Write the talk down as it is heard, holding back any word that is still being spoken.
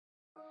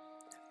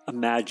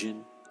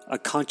Imagine a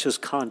conscious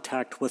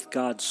contact with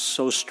God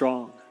so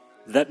strong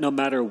that no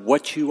matter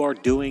what you are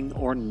doing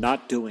or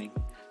not doing,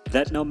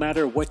 that no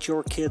matter what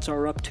your kids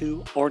are up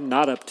to or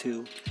not up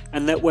to,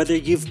 and that whether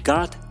you've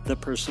got the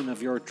person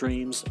of your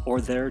dreams or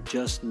they're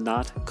just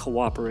not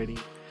cooperating,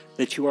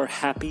 that you are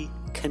happy,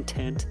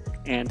 content,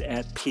 and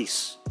at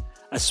peace.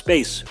 A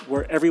space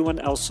where everyone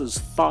else's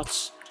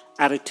thoughts,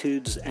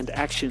 attitudes, and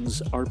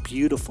actions are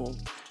beautiful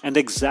and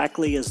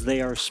exactly as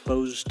they are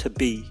supposed to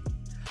be.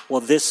 Well,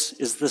 this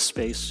is the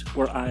space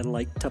where I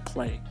like to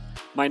play.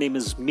 My name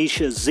is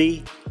Misha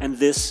Z, and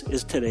this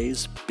is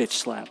today's Bitch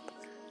Slap.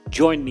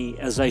 Join me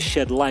as I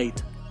shed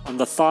light on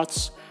the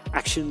thoughts,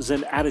 actions,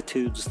 and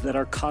attitudes that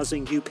are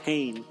causing you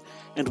pain,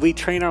 and we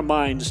train our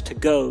minds to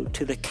go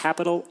to the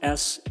capital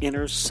S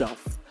inner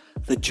self,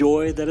 the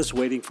joy that is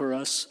waiting for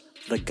us,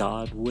 the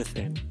God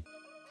within.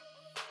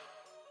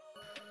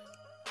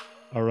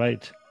 All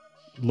right,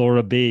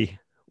 Laura B.,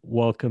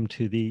 welcome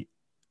to the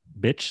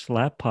Bitch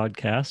Slap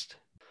podcast.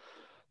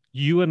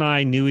 You and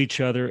I knew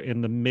each other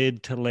in the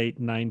mid to late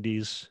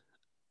 90s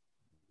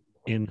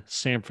in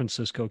San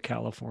Francisco,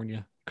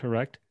 California,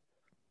 correct?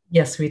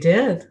 Yes, we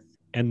did.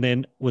 And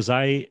then was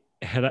I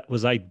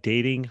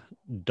dating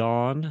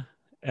Dawn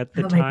at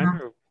the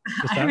time? Or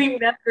I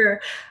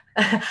remember.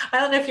 I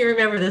don't know if you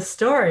remember this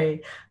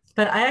story,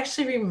 but I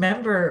actually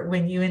remember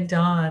when you and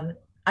Dawn.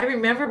 I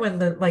remember when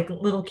the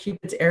little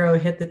Cupid's arrow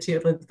hit the two.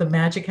 The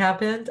magic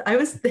happened. I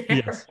was there.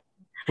 Yes.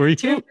 Were you?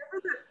 Do you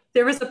remember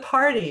there was a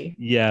party?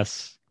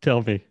 Yes.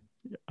 Tell me.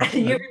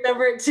 You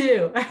remember it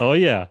too. Oh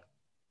yeah.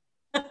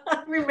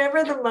 I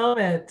remember the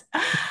moment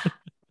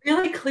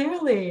really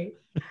clearly.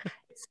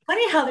 It's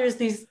funny how there's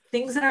these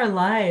things in our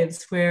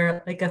lives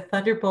where like a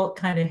thunderbolt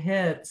kind of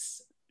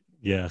hits.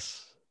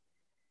 Yes.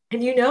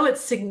 And you know it's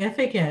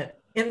significant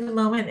in the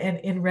moment and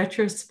in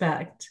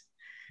retrospect.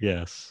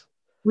 Yes.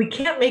 We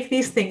can't make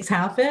these things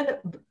happen.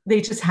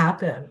 They just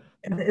happen.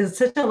 And it's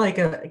such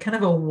a kind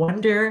of a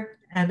wonder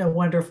and a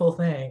wonderful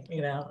thing.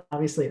 You know,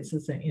 obviously it's the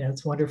thing,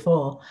 it's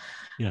wonderful.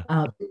 Yeah.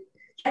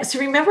 So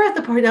remember at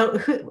the party,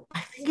 I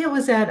think it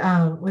was at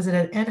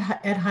Ed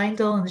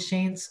Heindel and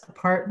Shane's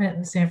apartment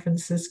in San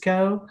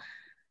Francisco.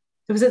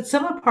 It was at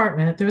some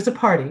apartment. There was a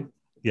party.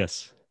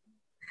 Yes.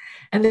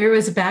 And there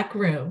was a back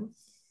room.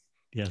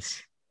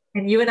 Yes.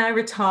 And you and I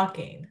were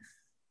talking.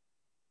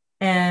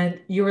 And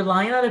you were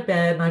lying on a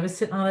bed and I was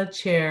sitting on a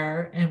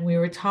chair and we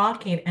were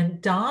talking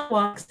and Dawn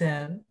walks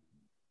in.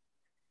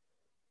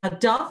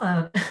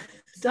 Dawn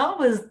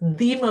was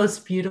the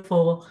most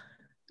beautiful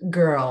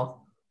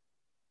girl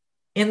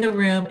in the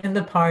room, in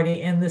the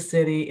party, in the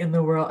city, in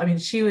the world. I mean,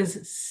 she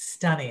was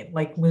stunning,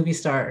 like movie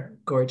star,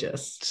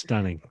 gorgeous.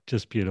 Stunning,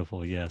 just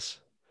beautiful, yes.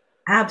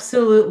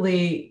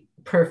 Absolutely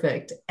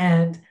perfect.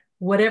 And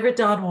whatever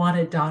Dawn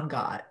wanted, Dawn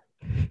got.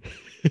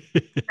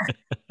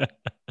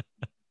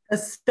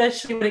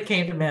 Especially when it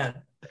came to men.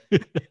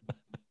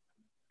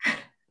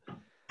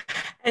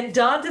 And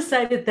Dawn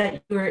decided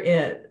that you were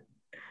it.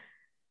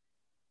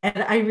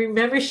 And I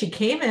remember she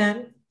came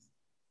in,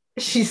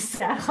 she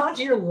sat on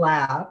your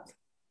lap.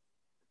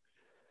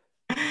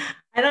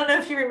 I don't know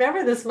if you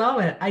remember this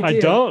moment. I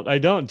don't.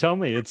 Tell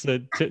me.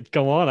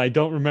 Go on. I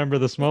don't remember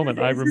this moment.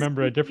 I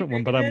remember a different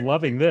one, but I'm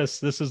loving this.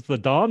 This is the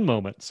Dawn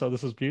moment. So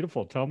this is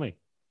beautiful. Tell me.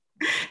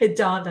 It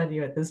dawned on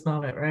you at this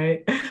moment,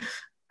 right?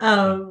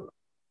 I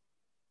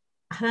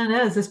don't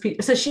know. I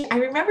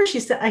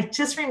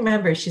just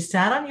remember she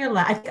sat on your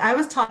lap. I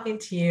was talking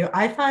to you.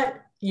 I thought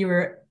you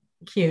were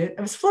cute.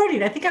 I was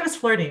flirting. I think I was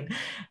flirting.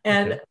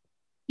 And okay.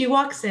 She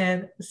walks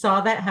in, saw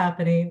that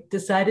happening,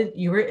 decided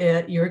you were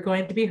it. You were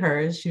going to be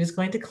hers. She was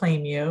going to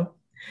claim you.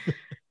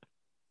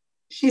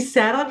 She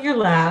sat on your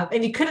lap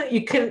and you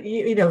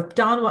couldn't,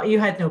 Dawn, you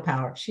had no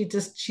power. She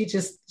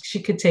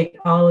could take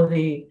all of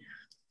the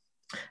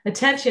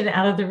attention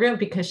out of the room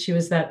because she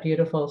was that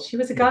beautiful. She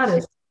was a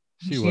goddess.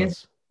 She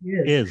was.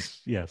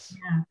 Is yes.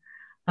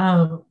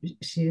 Yeah.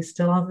 She is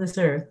still on this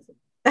earth,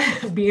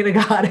 being a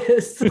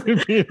goddess.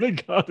 Being a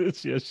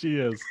goddess, yes, she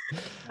is.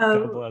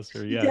 God bless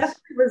her. Yes,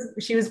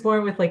 she was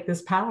born with like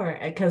this power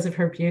because of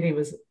her beauty.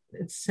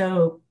 It's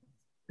a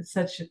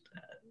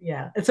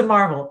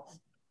marvel.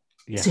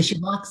 Yeah. So she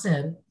walks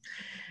in,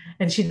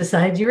 and she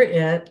decides you're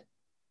it.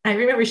 I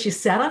remember she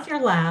sat on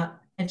your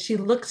lap and she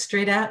looked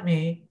straight at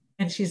me,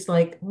 and she's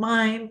like,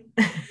 "Mine."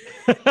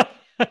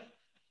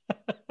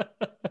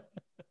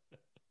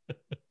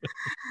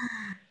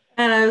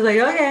 And I was like,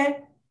 okay.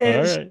 And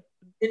all right.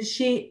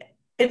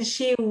 And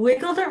she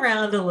wiggled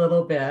around a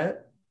little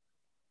bit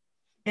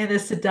in a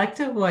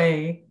seductive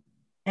way,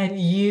 and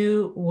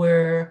you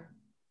were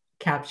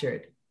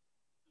captured.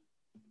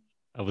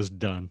 I was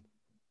done.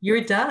 You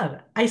were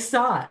done. I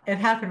saw it. It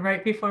happened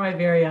right before my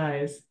very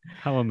eyes.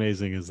 How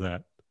amazing is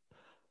that?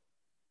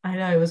 I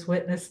know. I was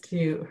witness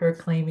to her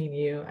claiming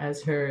you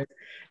as hers.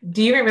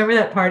 Do you remember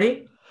that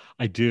party?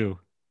 I do.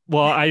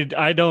 Well,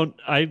 I don't.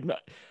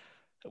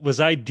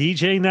 Was I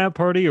DJing that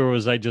party or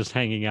was I just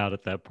hanging out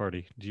at that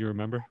party? Do you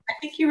remember? I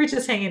think you were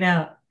just hanging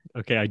out.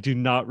 Okay, I do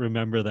not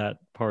remember that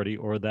party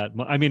or that.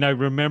 I mean, I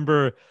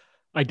remember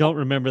I don't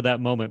remember that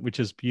moment, which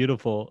is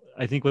beautiful.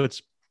 I think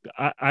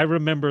I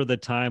remember the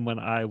time when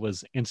I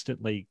was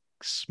instantly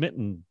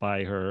smitten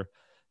by her,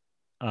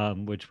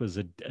 which was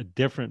a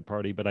different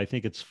party, but I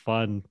think it's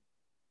fun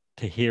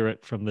to hear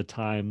it from the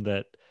time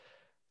that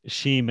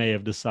she may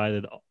have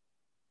decided,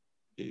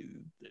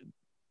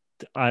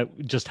 I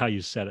just how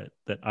you said it,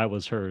 that I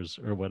was hers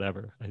or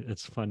whatever.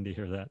 It's fun to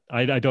hear that.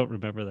 I don't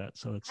remember that,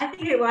 so it's. I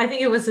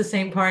think it was the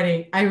same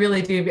party. I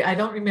really do. I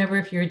don't remember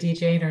if you were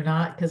DJing or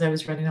not because I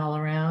was running all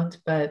around.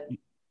 But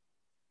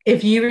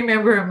if you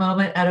remember a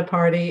moment at a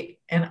party,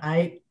 and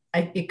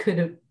it could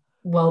have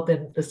well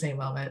been the same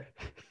moment.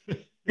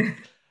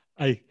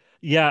 I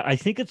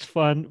think it's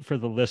fun for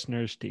the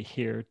listeners to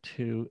hear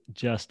too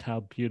just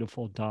how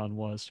beautiful Dawn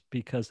was,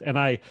 because, and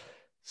I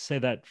say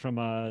that from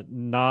a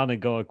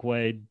non-egoic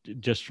way,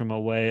 just from a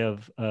way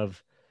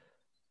of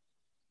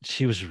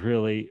she was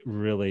really,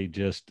 really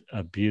just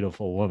a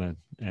beautiful woman,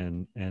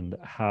 and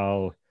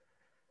how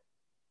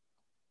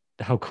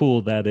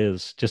cool that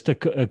is. Just a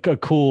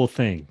cool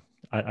thing.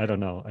 I don't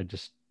know. I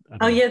don't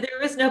know. Yeah, there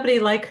was nobody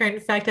like her.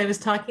 In fact, I was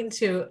talking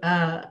to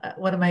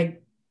one of my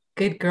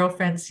good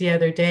girlfriends the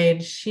other day,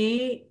 and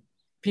she,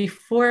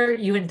 before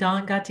you and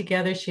Dawn got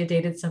together, she had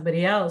dated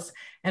somebody else.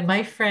 And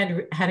my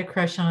friend had a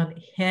crush on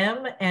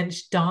him, and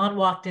Dawn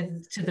walked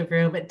into the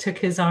room and took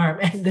his arm,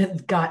 and then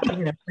got,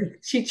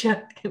 she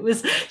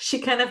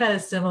kind of had a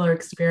similar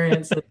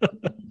experience.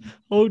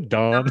 Oh,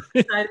 Dawn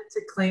decided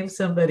to claim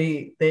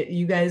somebody that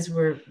you guys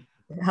were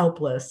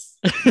helpless.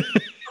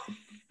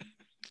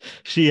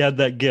 She had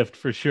that gift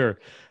for sure.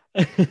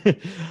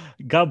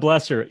 God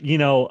bless her.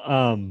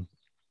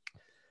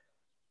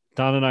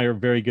 Don and I are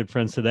very good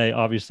friends today.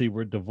 Obviously,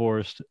 we're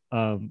divorced,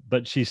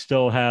 but she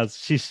still has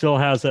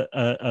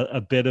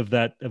a bit of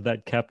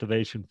that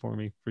captivation for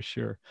me for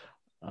sure,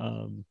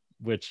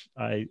 which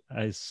I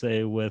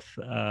say with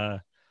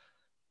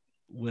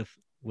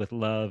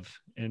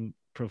love and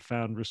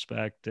profound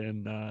respect,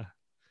 and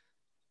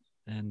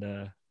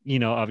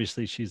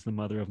obviously she's the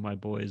mother of my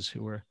boys,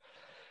 who are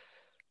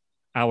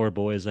our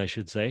boys, I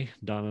should say,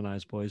 Don and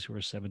I's boys, who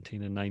are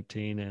 17 and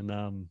 19,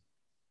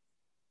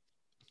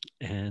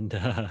 and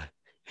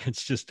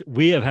it's just,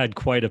 we have had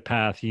quite a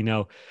path,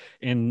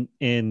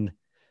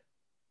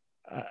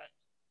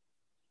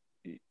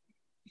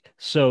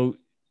 so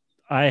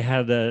I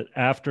had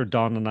after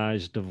Don and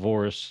I's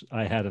divorce,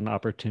 I had an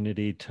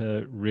opportunity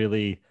to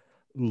really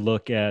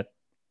look at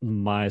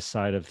my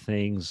side of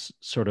things,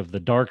 sort of the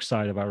dark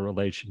side of our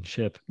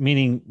relationship,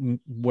 meaning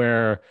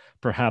where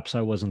perhaps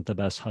I wasn't the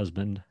best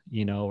husband,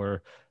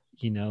 or,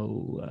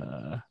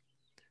 not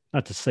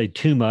to say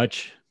too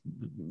much,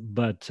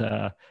 but,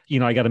 I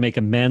got to make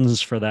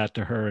amends for that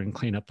to her and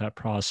clean up that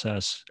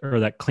process,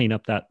 or clean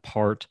up that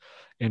part,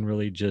 and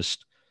really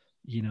just,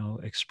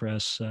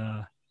 express,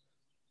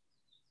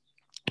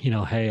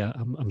 hey,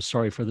 I'm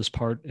sorry for this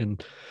part,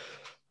 and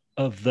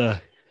of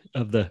the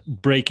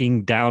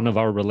breaking down of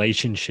our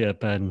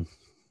relationship, and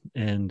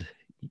that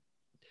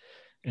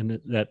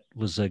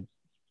was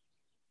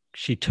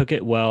she took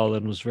it well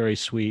and was very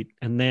sweet.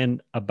 And then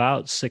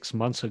about 6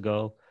 months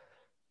ago,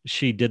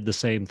 she did the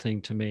same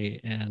thing to me.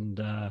 And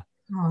oh,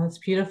 that's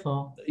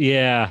beautiful.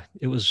 Yeah,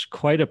 it was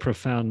quite a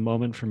profound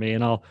moment for me.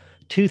 And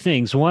two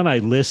things. One, I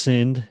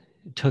listened,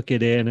 took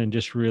it in, and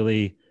just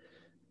really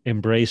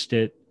embraced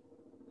it.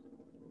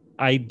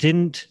 A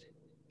gift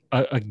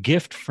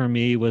for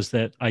me was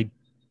that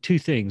two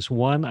things.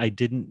 One, I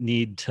didn't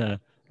need to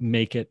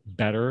make it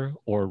better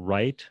or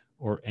right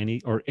or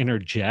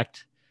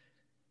interject.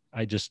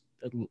 I just,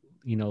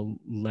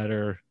 let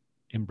her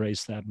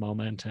embrace that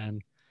moment.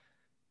 And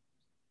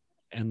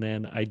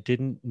then I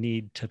didn't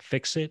need to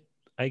fix it,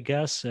 I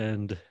guess.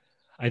 And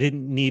I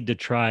didn't need to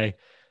try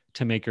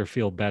to make her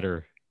feel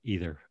better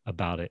either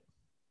about it.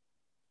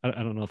 I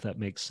don't know if that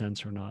makes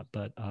sense or not,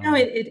 but no,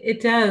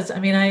 it does. I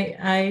mean,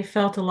 I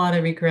felt a lot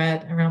of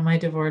regret around my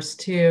divorce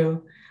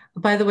too.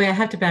 By the way, I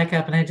have to back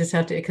up, and I just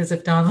have to, because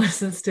if Dawn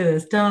listens to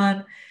this,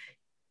 Dawn,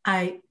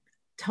 I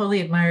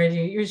totally admired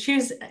you. She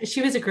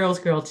was a girl's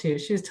girl too.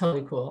 She was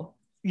totally cool.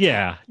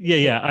 Yeah.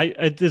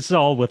 It's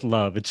all with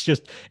love.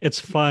 It's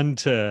fun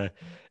to.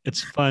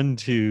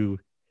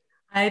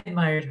 I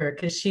admired her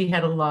because she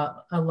had a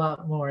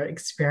lot more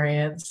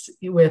experience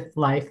with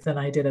life than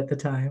I did at the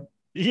time.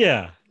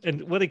 Yeah,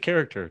 and what a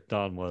character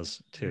Dawn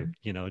was too.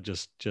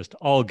 Just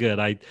all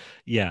good.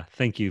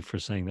 Thank you for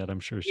saying that. I'm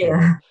sure she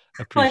will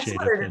appreciate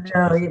well, I just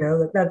wanted to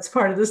know, that's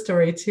part of the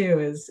story too,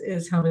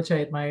 is how much I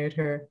admired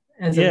her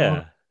as a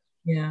woman.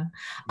 Yeah.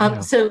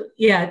 So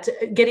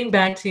getting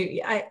back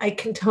to, I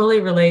can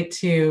totally relate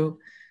to,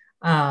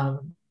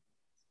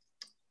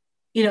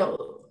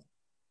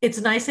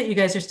 it's nice that you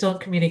guys are still in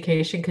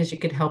communication, because you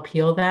could help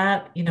heal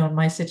that. In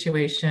my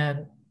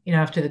situation,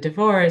 after the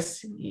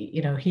divorce,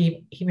 he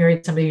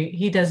married somebody.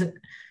 He doesn't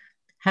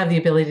have the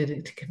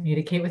ability to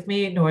communicate with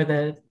me, nor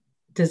the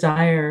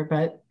desire,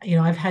 but,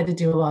 I've had to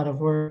do a lot of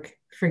work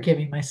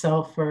forgiving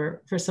myself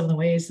for some of the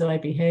ways that I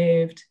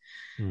behaved.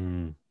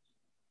 And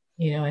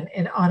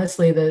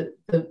honestly, the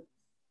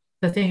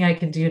thing I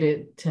can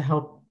do to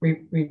help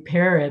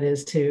repair it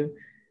is to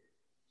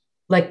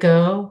let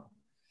go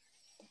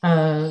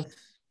of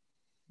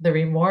the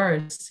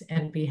remorse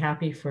and be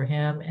happy for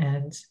him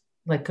and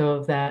let go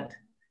of that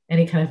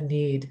any kind of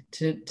need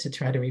to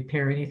try to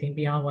repair anything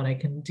beyond what I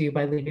can do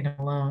by leaving him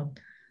alone.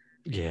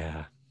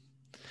 Yeah.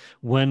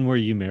 When were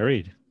you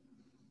married?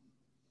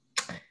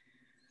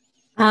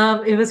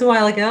 It was a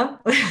while ago.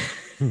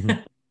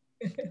 Mhm.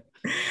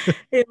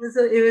 It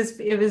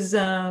was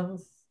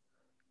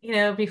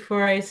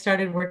before I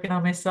started working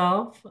on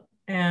myself.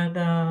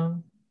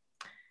 And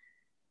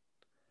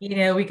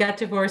we got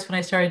divorced when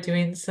I started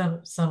doing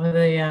some of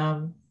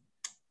the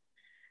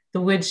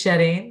wood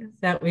shedding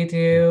that we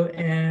do.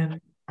 And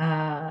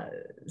uh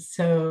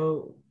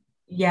so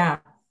yeah,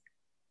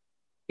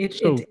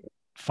 So it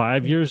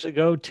 5 years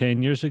ago,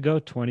 10 years ago,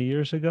 20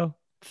 years ago,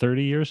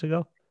 30 years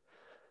ago?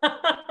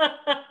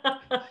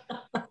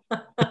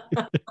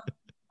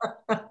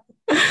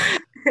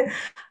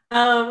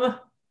 um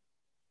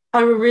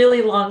a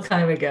really long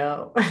time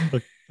ago.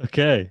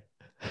 Okay.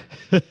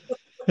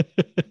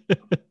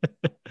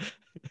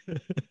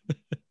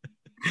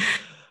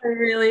 A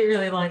really,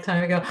 really long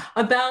time ago.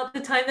 About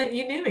the time that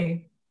you knew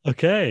me.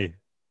 Okay.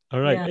 All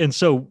right. Yeah. And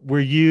so were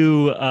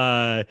you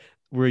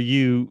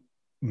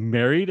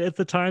married at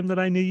the time that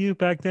I knew you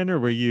back then, or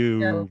were No, you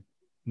no,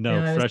 no,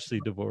 I was,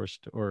 freshly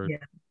divorced or yeah,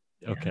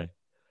 yeah, okay.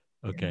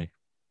 yeah. Okay.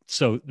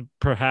 So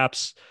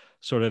perhaps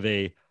sort of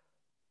a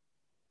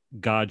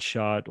God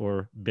shot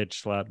or bitch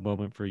slap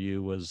moment for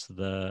you was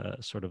the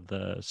sort of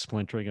the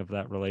splintering of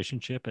that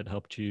relationship. It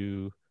helped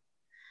you.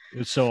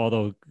 So,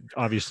 although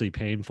obviously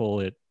painful,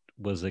 it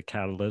was a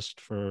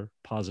catalyst for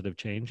positive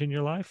change in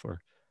your life,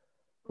 or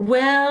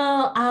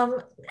Well,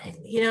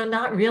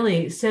 not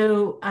really.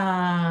 So,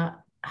 it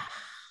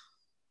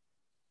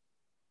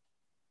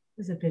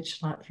was a bitch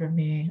slap for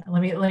me.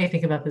 Let me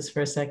think about this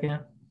for a second.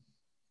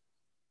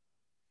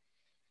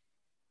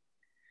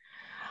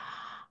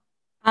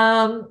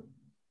 Um,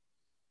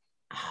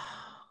 no,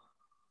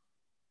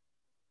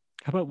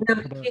 how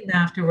it about, came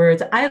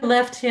afterwards. I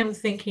left him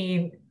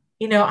thinking,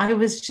 I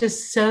was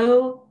just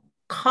so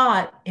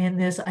caught in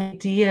this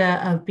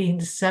idea of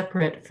being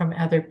separate from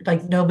other,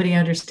 like nobody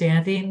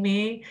understanding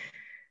me,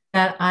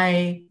 that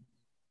I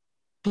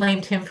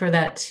blamed him for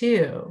that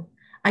too.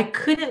 I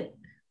couldn't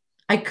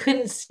I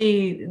couldn't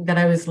see that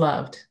I was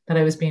loved, that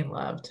I was being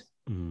loved.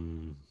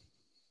 mm,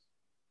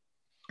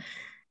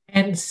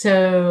 And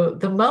so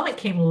the moment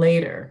came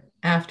later,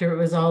 after it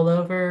was all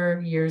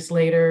over, years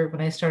later, when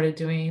I started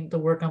doing the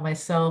work on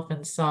myself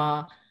and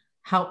saw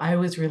how I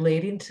was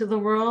relating to the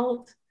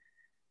world.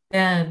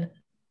 Then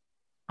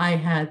I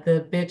had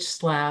the bitch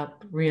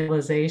slap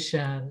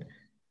realization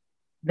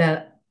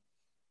that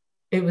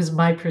it was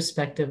my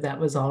perspective that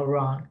was all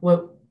wrong.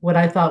 What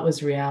I thought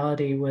was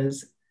reality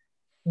was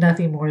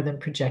nothing more than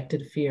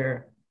projected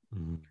fear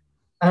mm,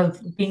 of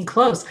being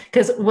close.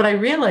 Because what I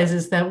realized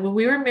is that when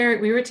we were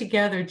married, we were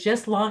together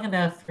just long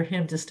enough for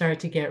him to start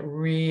to get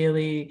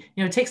really,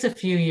 it takes a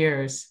few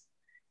years.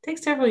 It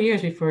takes several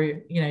years before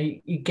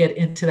you get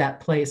into that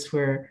place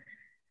where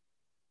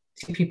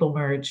two people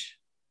merge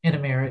in a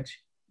marriage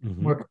mhm,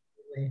 more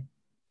completely.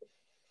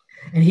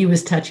 And he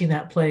was touching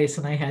that place,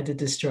 and I had to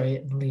destroy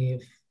it and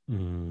leave.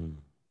 mm.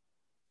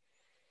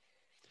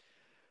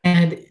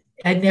 And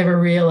I never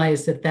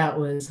realized that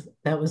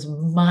was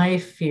my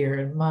fear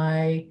and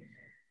my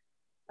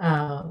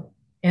um,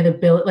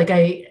 inability. Like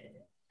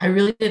I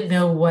really didn't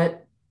know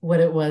what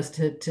it was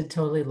to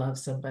totally love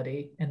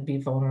somebody and be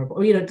vulnerable.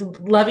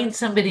 Loving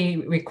somebody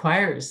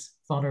requires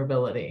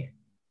vulnerability.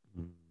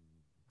 Mm.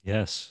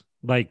 Yes,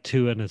 like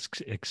to an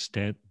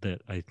extent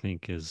that I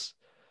think is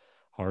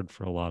hard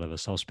for a lot of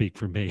us. I'll speak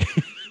for me.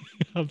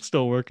 I'm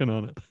still working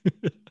on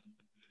it.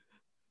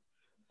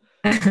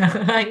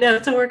 I know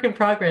it's a work in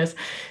progress.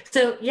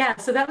 So yeah,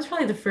 so that was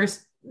probably the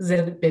first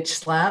Zen bitch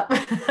slap.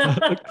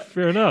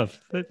 Fair enough.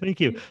 Thank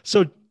you.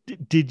 So,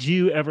 did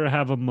you ever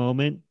have a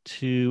moment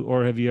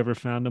or have you ever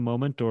found a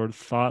moment or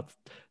thought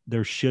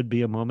there should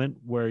be a moment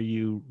where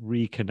you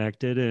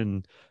reconnected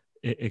and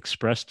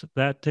expressed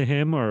that to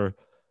him, or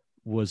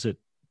was it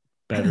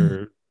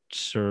better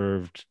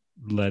served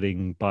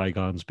letting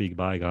bygones be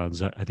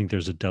bygones? I think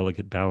there's a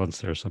delicate balance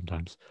there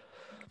sometimes.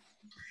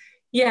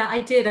 Yeah,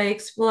 I did. I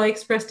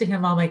expressed to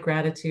him all my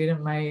gratitude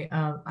and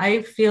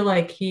I feel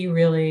like he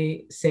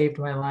really saved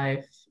my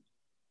life.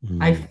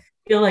 I Mm,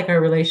 feel like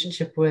our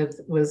relationship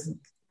was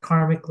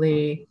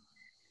karmically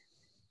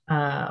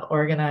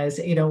organized.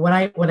 When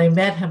I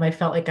met him, I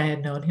felt like I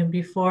had known him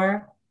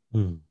before.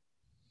 mm,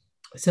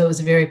 So it was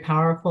very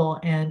powerful.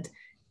 And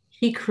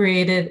he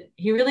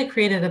really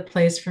created a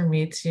place for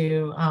me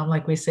to,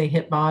 like we say,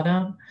 hit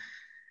bottom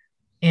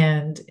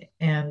and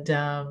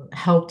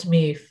helped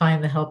me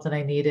find the help that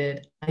I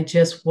needed. I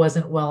just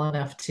wasn't well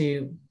enough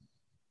to.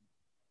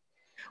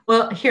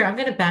 Well, here, I'm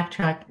going to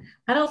backtrack.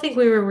 I don't think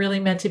we were really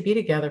meant to be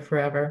together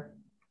forever.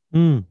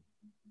 mm.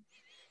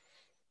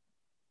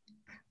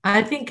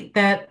 I think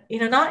that,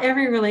 not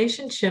every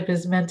relationship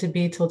is meant to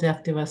be till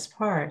death do us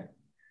part.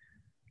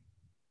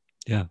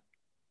 Yeah.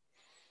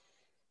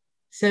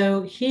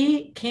 So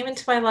he came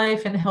into my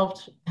life and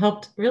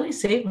helped really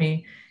save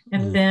me.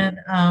 And then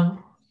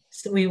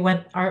so we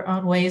went our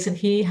own ways, and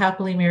he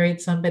happily married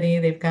somebody.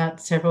 They've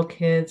got several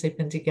kids. They've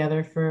been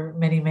together for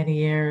many, many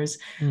years.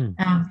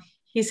 Mm.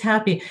 He's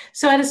happy.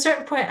 So at a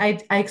certain point, I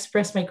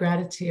expressed my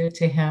gratitude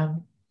to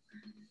him.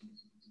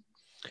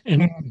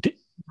 And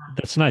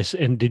that's nice.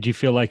 And did you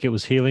feel like it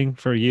was healing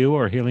for you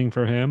or healing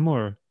for him,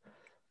 or?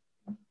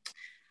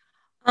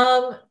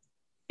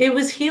 It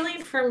was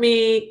healing for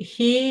me.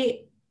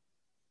 He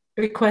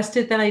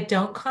requested that I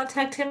don't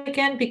contact him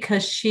again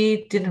because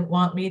she didn't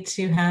want me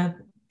to have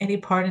any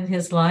part in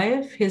his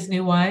life, his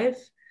new wife.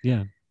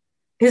 Yeah.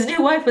 His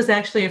new wife was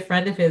actually a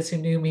friend of his who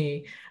knew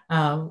me,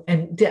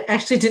 and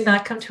actually did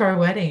not come to our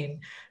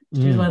wedding.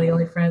 She was one of the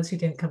only friends who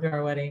didn't come to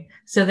our wedding.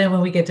 So then when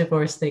we get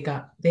divorced, they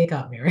got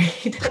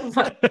married.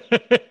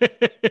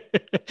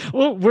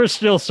 Well, we're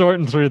still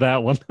sorting through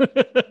that one.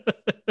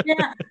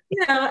 Yeah,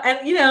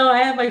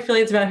 I have my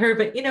feelings about her,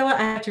 but you know what?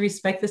 I have to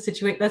respect the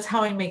situation. That's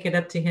how I make it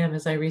up to him,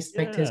 is I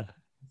respect his.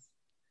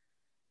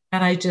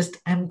 And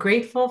I'm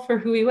grateful for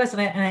who he was.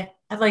 And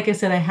like I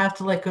said, I have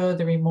to let go of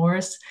the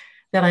remorse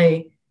that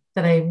I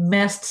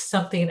messed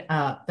something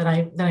up, that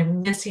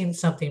I'm missing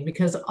something,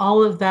 because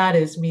all of that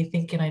is me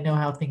thinking I know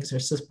how things are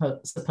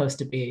supposed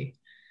to be.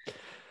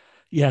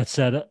 Yeah, it's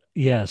that,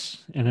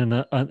 yes. And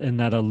in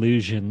that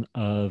illusion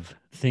of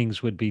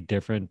things would be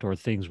different, or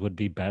things would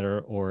be better,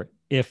 or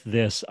if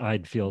this,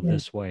 I'd feel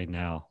this way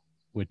now,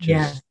 which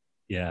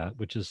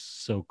is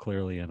so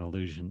clearly an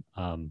illusion.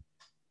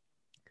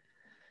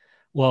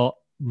 Well,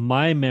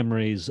 my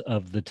memories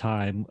of the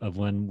time of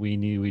when we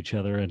knew each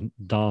other and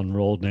Don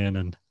rolled in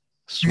and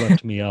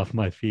swept me off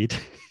my feet,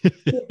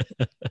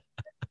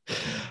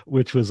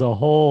 which was a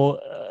whole,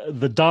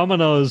 the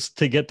dominoes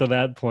to get to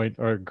that point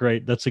are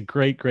great. That's a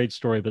great, great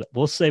story, but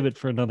we'll save it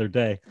for another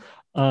day.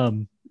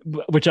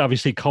 Which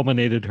obviously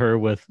culminated her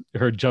with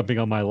her jumping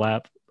on my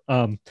lap.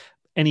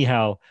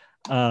 Anyhow,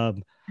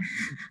 that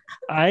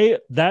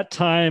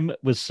time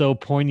was so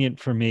poignant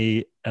for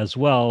me as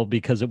well,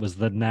 because it was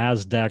the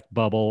NASDAQ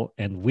bubble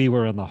and we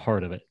were in the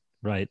heart of it,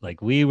 right?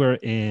 Like we were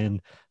in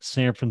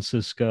San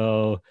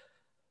Francisco.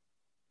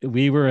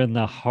 We were in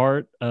the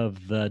heart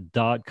of the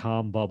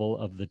 .com bubble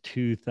of the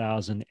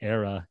 2000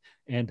 era.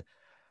 And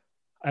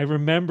I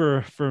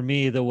remember, for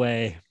me,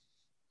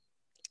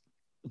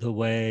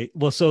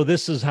 so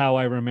this is how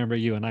I remember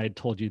you. And I had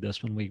told you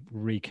this when we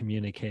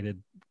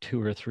recommunicated 2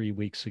 or 3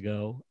 weeks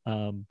ago,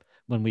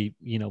 when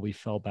we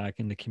fell back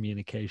into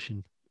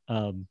communication,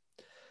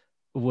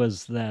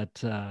 was that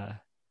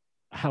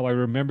how I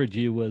remembered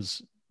you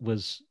was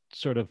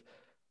sort of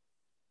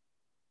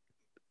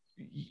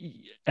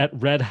at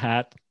Red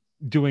Hat,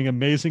 doing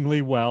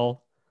amazingly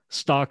well,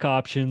 stock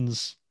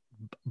options,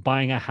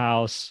 buying a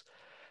house.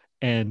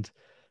 And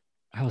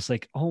I was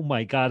like, oh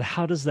my God,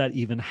 how does that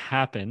even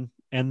happen?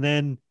 And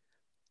then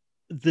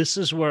this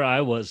is where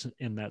I was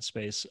in that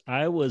space.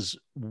 I was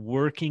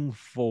working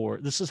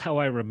this is how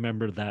I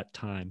remember that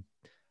time.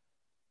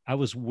 I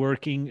was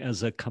working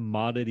as a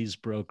commodities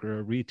broker,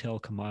 a retail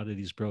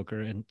commodities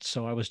broker. And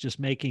so I was just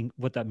making,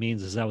 what that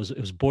means is it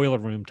was boiler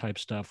room type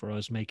stuff, where I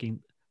was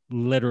making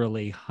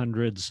literally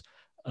hundreds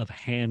of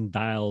hand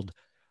dialed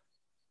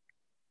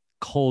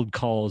cold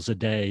calls a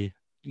day,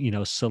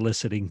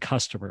 soliciting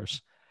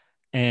customers.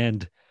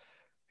 And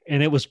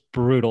it was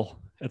brutal.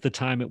 At the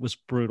time, it was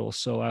brutal.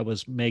 So I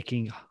was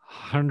making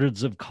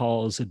hundreds of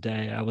calls a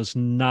day. I was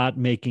not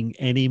making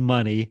any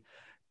money.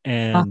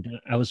 And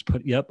I was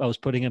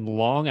putting in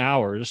long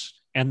hours.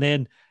 And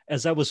then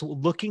as I was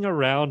looking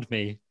around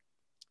me,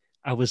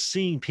 I was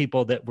seeing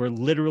people that were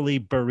literally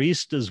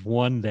baristas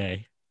one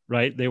day,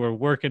 right? They were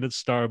working at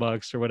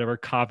Starbucks or whatever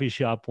coffee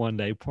shop one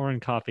day, pouring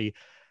coffee.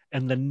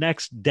 And the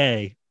next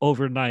day,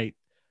 overnight,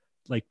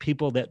 like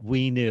people that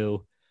we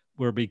knew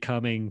were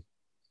becoming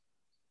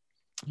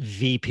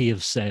VP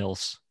of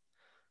sales,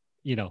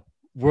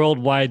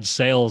 worldwide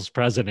sales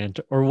president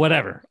or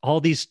whatever, all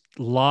these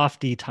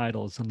lofty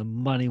titles, and the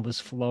money was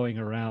flowing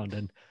around.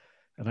 And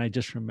I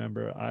just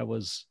remember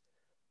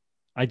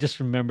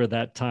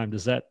that time.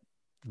 Does that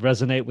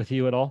resonate with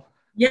you at all?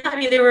 Yeah, I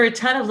mean, there were a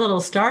ton of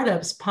little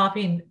startups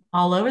popping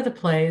all over the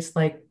place,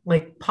 like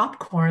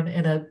popcorn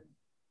in a,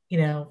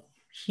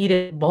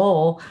 heated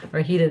bowl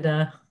or heated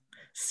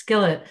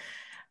skillet.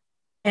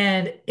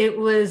 And it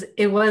was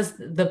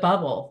the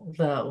bubble,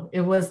 though.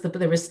 There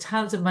was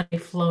tons of money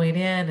flowing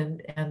in,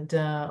 and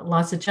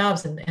lots of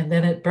jobs, and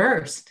then it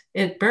burst.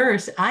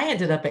 I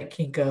ended up at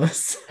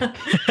Kinko's.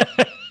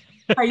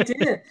 I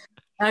did.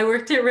 I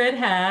worked at Red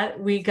Hat.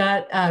 We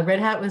got Red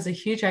Hat was a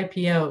huge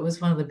IPO. It was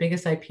one of the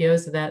biggest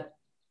IPOs of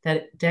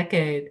that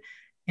decade,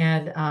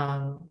 and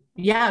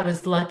I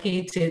was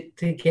lucky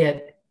to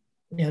get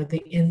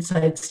the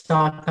inside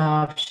stock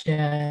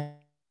option,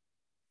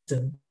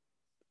 and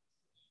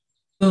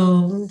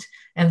boomed,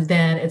 and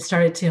then it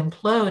started to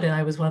implode, and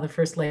I was one of the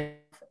first laid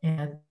off.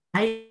 And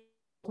I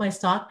my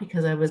stock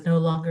because I was no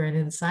longer an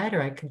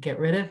insider. I could get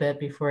rid of it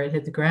before it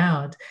hit the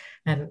ground,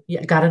 and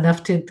got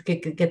enough to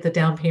get the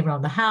down payment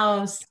on the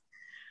house,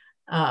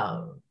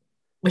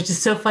 which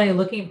is so funny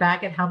looking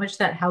back at how much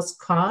that house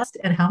cost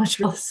and how much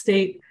real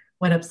estate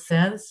went up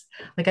since.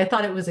 Like I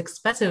thought it was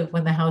expensive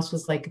when the house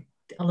was like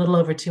a little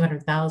over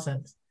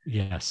 200,000.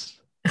 Yes.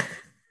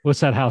 What's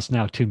that house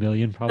now? 2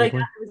 million, Like probably.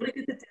 I was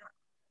looking at the,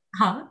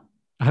 huh?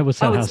 What's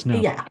that Oh, it's house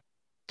now? yeah,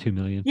 2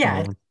 million,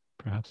 yeah. more,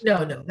 perhaps.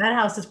 No, that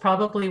house is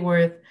probably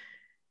worth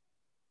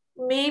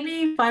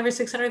maybe 500 or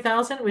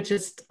 600,000, which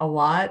is a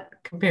lot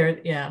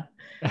compared. Yeah.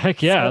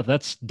 Heck yeah, So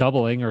that's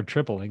doubling or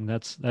tripling.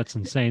 That's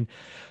insane.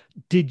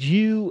 Did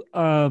you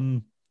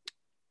and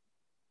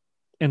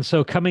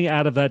so coming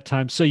out of that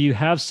time, so you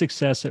have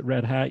success at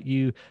Red Hat,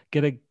 you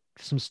get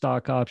some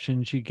stock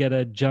options, you get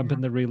a jump yeah,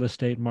 in the real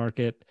estate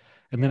market.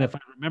 And then yeah. if I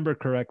remember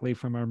correctly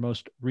from our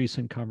most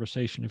recent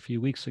conversation a few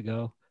weeks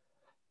ago,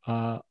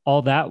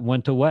 all that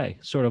went away.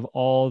 Sort of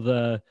all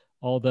the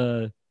all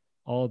the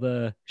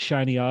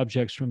shiny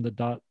objects from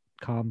the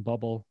 .com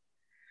bubble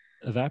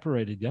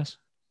evaporated. Yes.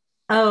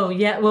 Oh,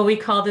 yeah. Well, we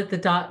called it the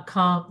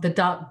the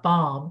dot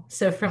bomb.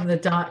 So from the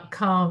dot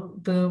com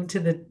boom to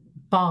the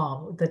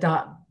bomb, the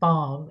dot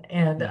bomb.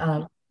 And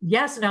Yeah.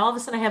 yes, now all of a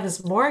sudden I have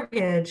this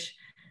mortgage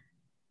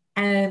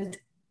and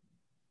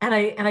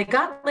I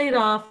got laid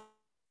off,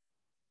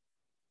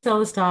 sell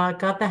the stock,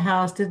 got the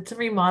house, did some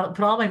remodel,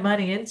 put all my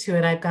money into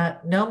it. I've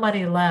got no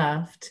money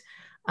left.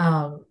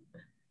 Um,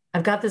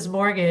 I've got this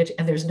mortgage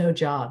and there's no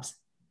jobs.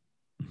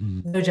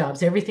 Mhm. No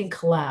jobs. Everything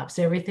collapsed.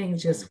 Everything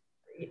just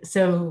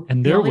so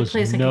And the there only was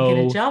place I could get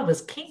a no, job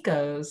was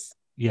Kinko's.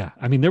 yeah.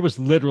 I mean, there was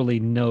literally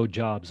no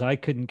jobs. I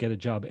couldn't get a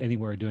job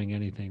anywhere doing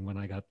anything when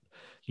I got,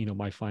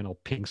 my final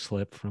pink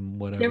slip from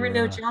There were whatever.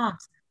 no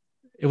jobs.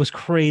 It was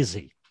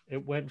crazy.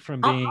 It went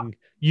from I'll, being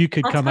you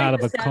could I'll come tell you out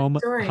of a a sad coma.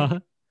 story. Huh?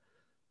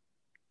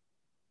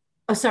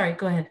 Oh, sorry.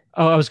 Go ahead.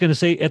 Oh, I was going to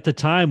say at the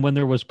time when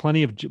there was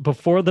plenty of,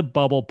 before the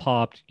bubble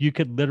popped, you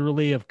could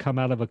literally have come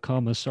out of a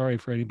coma. Sorry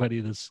for anybody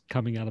that's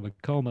coming out of a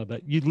coma,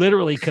 but you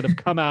literally could have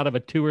come out of a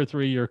 2 or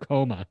 3 year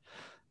coma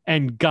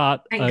and And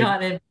got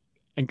it.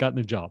 gotten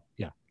a job.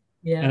 Yeah.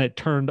 Yeah. And it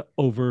turned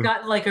over.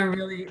 Gotten like a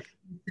really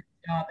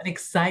job, an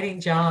exciting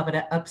job at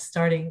an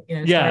upstarting,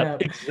 Yeah,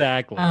 startup.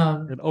 exactly.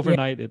 And Yeah.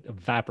 overnight it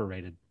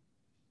evaporated.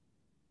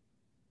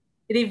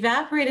 It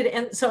evaporated.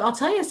 And so I'll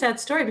tell you a sad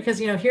story because,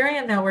 here I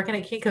am now working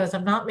at Kinko's.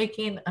 I'm not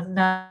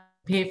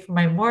paid for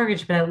my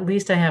mortgage, but at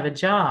least I have a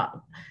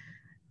job.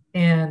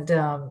 And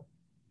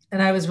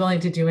I was willing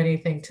to do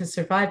anything to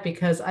survive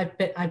because I've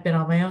been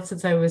on my own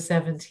since I was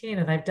 17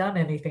 and I've done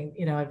anything.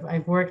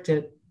 I've worked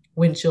at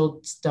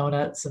Winchell's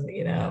Donuts and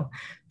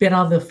been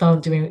on the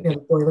phone doing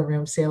boiler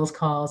room sales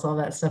calls, all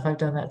that stuff. I've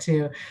done that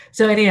too.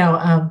 So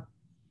anyhow,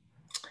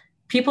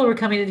 people were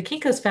coming into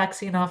Kinko's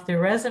faxing off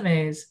their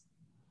resumes,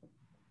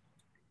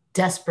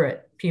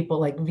 desperate people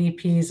like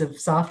VPs of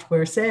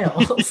software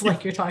sales,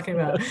 like you're talking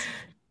about. Yes.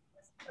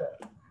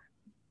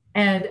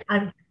 And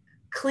I'm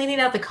cleaning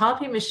out the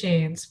copy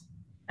machines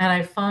and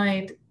I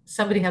find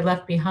somebody had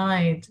left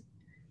behind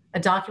a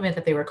document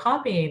that they were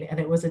copying and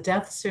it was a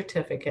death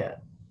certificate.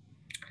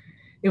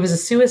 It was a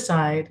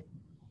suicide.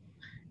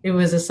 It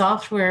was a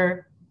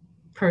software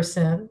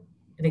person,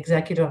 an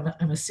executive,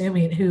 I'm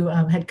assuming, who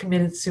had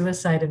committed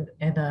suicide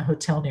in a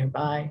hotel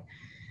nearby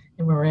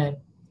in Marin.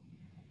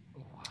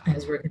 I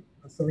was working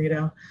in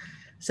Sausalito.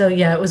 So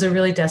yeah, it was a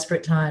really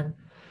desperate time.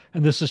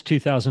 And this is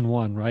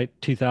 2001, right?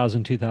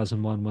 2000,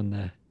 2001 when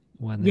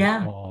they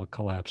Yeah. all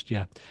collapsed.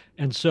 Yeah.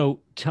 And so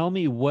tell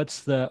me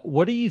what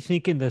are you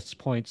thinking at this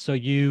point? So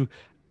you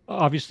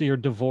obviously are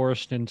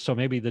divorced. And so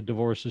maybe the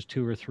divorce is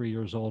 2 or 3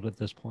 years old at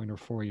this point, or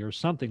 4 years,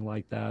 something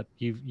like that.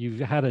 You've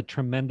had a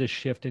tremendous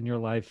shift in your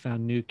life,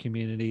 found new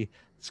community,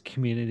 this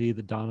community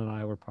that Don and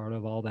I were part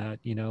of, all that,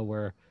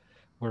 where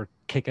we're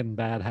kicking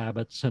bad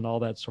habits and all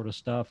that sort of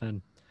stuff.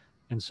 And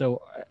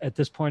so at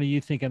this point, are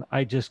you thinking,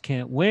 I just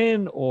can't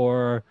win?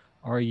 Or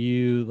are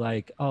you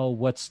like, oh,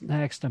 what's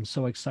next? I'm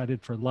so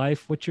excited for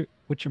life. What's your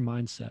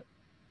mindset?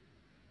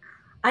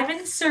 I'm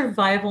in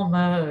survival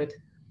mode.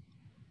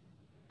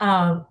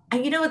 And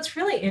it's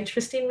really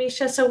interesting,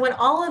 Misha. So when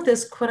all of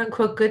this quote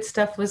unquote good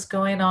stuff was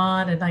going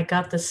on and I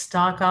got the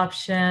stock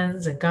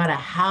options and got a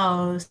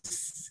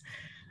house,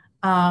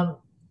 um,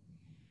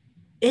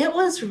 it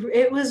was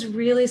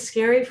really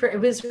scary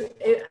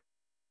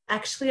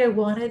actually I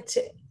wanted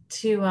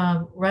to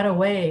run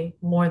away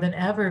more than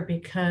ever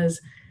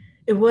because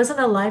it wasn't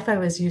a life I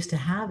was used to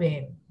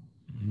having.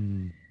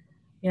 Mm.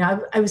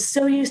 I was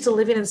so used to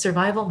living in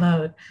survival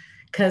mode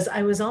because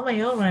I was on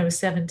my own when I was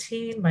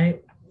 17.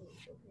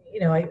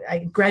 I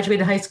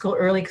graduated high school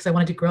early because I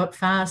wanted to grow up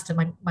fast,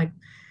 and my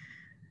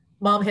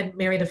mom had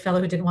married a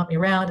fellow who didn't want me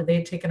around, and they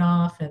had taken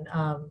off, and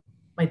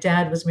my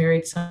dad was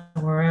married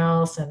somewhere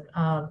else, and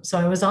so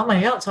I was on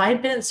my own. So I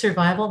had been in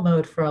survival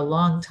mode for a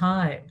long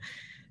time.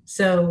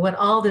 So when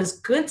all this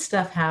good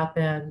stuff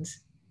happened,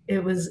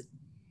 it was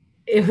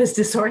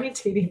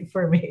disorientating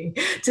for me,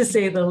 to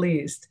say the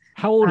least.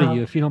 How old are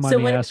you, if you don't mind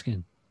me So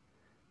asking?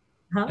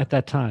 huh? At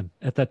that time,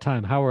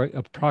 how are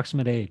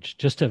approximate age?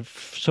 Just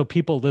so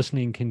people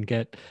listening can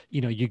get,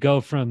 you go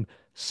from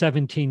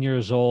 17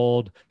 years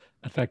old,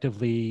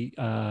 effectively,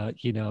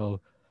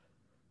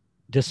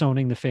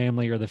 disowning the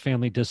family, or the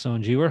family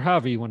disowns you, or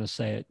however you want to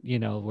say it,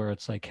 where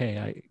it's like,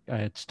 hey,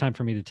 it's time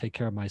for me to take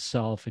care of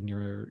myself, and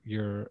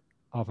you're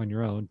off on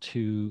your own,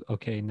 to,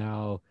 okay,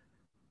 now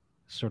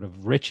sort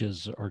of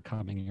riches are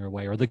coming your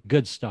way, or the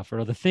good stuff,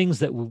 or the things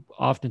that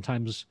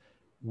oftentimes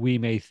we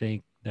may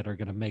think that are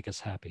going to make us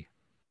happy.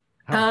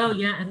 Oh,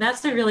 yeah. And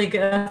that's a really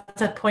good,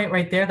 that's a point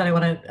right there that I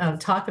want to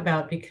talk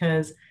about,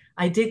 because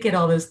I did get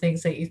all those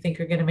things that you think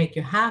are going to make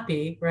you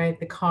happy, right?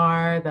 The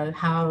car, the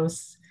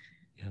house,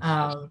 Yes.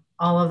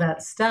 all of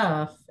that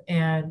stuff.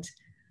 And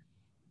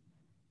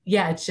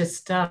yeah, it's just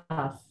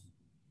stuff.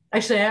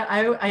 Actually,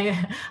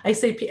 I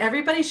say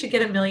everybody should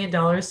get $1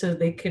 million so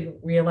they can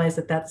realize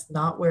that that's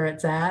not where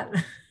it's at.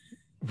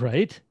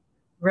 Right.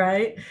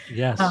 Right.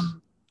 Yes.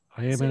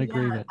 I am So in yeah,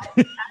 agreement.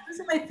 I was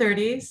in my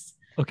 30s.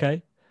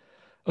 Okay.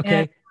 And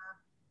Okay.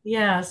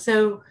 yeah,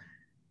 so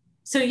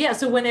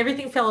when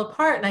everything fell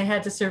apart and I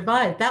had to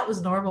survive, that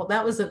was normal.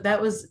 That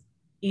was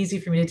easy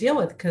for me to deal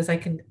with, because I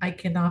can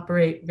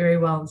operate very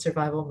well in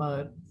survival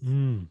mode.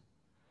 Mm.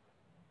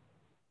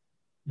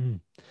 Mm.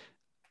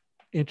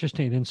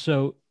 Interesting. And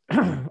so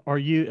are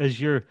you, as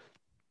you're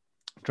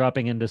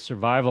dropping into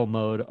survival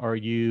mode,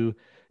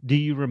 do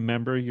you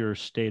remember your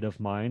state of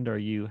mind? Are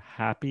you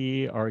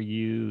happy? Are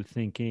you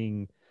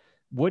thinking,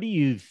 what do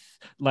you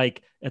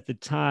like at the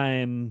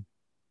time?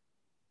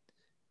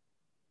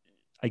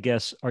 I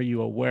guess, are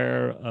you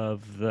aware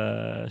of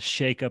the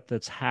shakeup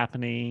that's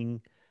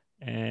happening,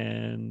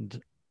 and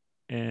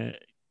and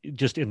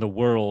just in the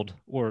world,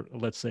 or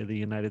let's say the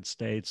United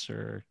States,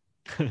 or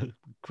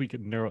we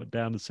could narrow it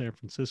down to San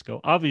Francisco.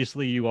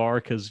 Obviously you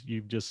are, because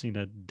you've just seen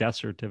a death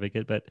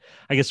certificate, but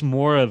I guess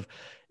more of,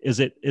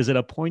 is it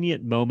a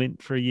poignant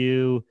moment for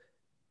you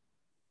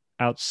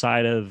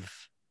outside of,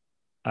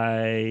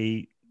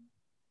 I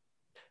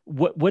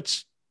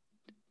what's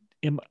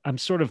I'm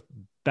sort of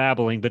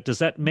babbling, but does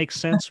that make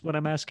sense what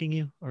I'm asking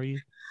you? Are you,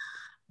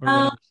 or what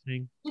Um, I'm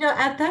saying?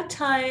 at that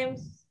time,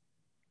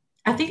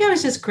 I think I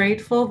was just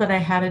grateful that I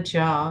had a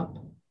job.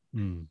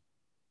 Hmm.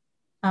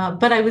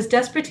 But I was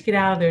desperate to get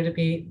out of there, to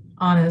be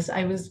honest.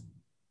 I was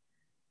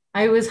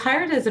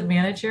hired as a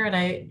manager, and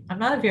I'm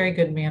not a very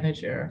good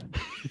manager.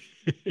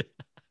 It's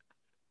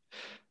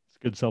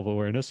good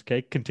self-awareness.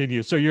 Okay,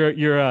 continue. So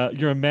you're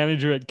a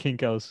manager at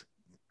Kinko's.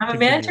 I'm a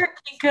Continue. manager at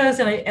Kinko's,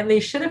 and they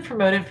should have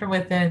promoted from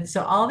within.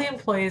 So all the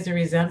employees are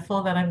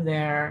resentful that I'm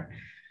there.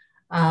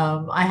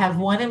 I have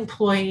one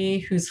employee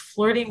who's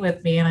flirting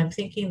with me, and I'm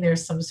thinking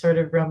there's some sort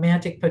of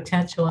romantic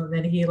potential, and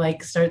then he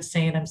like starts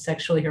saying I'm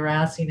sexually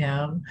harassing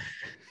him.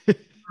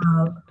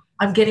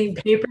 I'm getting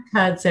paper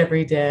cuts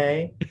every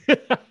day.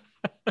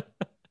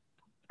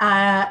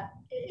 Uh,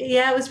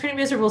 yeah, it was pretty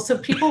miserable. So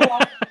people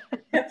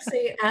kept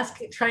saying,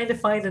 asking, trying to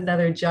find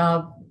another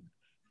job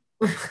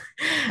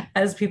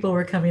as people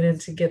were coming in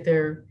to get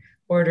their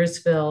orders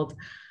filled.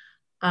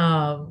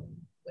 Um,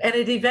 and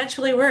it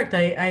eventually worked.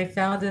 I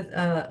found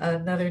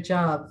another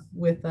job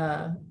with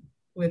a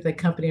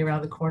company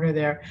around the corner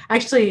there.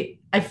 Actually,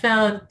 I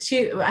found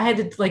two. I had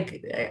to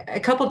like a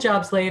couple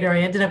jobs later. I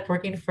ended up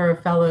working for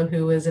a fellow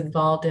who was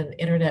involved in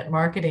internet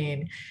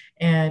marketing,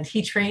 and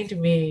he trained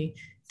me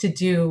to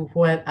do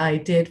what I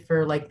did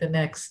for like the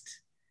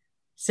next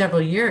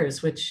several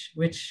years, which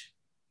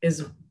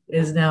is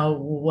is now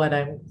what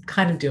I'm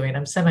kind of doing.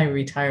 I'm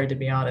semi-retired, to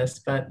be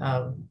honest, but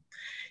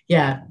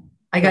yeah,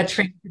 I got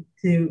trained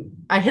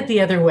I hit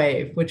the other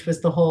wave, which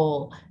was the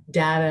whole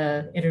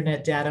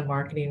internet data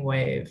marketing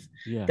wave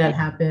Yeah. that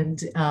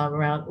happened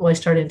well, I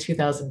started in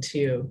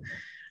 2002.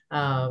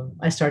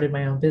 I started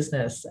my own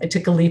business. I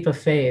took a leap of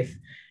faith,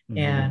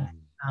 and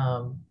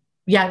um,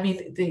 yeah, I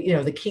mean,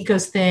 the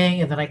Kinko's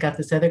thing, and then I got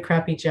this other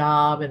crappy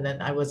job, and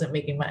then I wasn't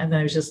making money, and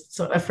then I was just,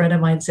 so a friend of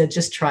mine said,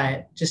 just try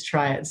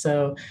it.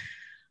 So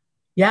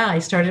yeah, I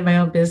started my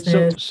own So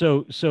business.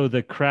 so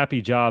the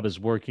crappy job is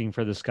working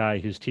for this guy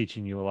who's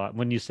teaching you a lot.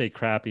 When you say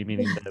crappy,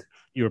 meaning that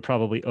you were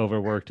probably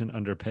overworked and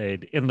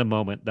underpaid in the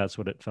moment, that's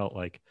what it felt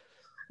like.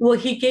 Well,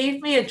 he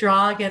gave me a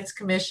draw against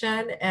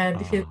commission,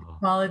 and his Oh.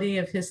 quality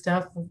of his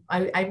stuff.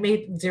 I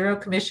made zero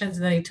commissions,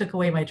 and then he took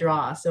away my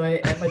draw. So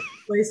my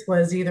choice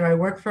was either I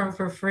work for him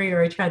for free,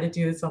 or I try to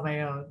do this on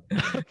my own.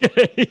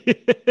 Okay.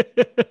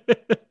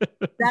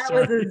 That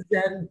was Sorry. a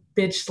Zen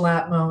bitch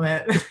slap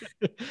moment.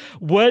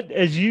 What,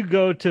 as you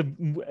go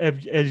to,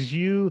 as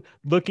you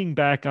looking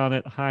back on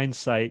it,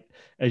 hindsight,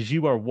 as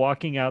you are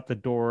walking out the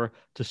door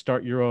to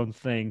start your own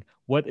thing,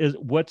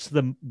 what's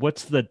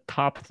the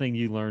top thing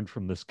you learned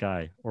from this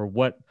guy? Or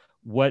what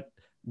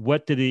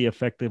did he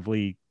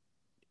effectively,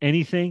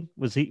 anything?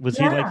 Was he like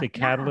Yeah, the yeah.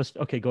 catalyst?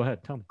 Okay, go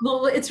ahead, tell me.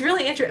 Well, it's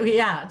really interesting.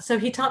 Yeah. So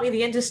he taught me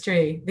the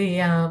industry,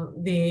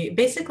 the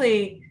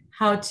basically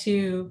how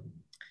to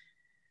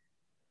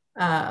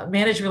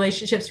manage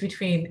relationships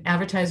between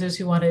advertisers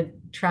who wanted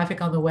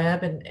traffic on the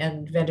web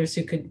and vendors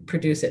who could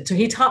produce it. So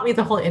he taught me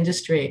the whole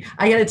industry.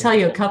 I got to tell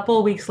you, a couple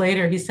of weeks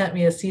later, he sent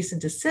me a cease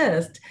and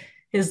desist.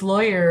 His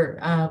lawyer,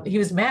 he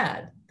was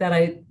mad that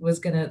I was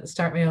going to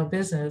start my own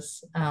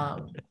business.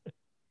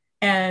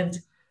 And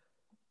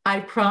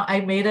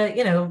I made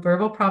a,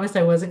 verbal promise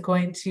I wasn't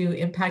going to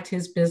impact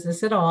his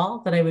business at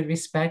all, that I would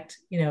respect,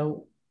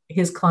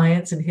 his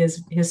clients and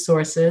his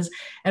sources.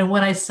 And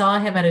when I saw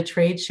him at a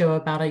trade show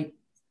about a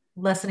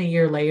less than a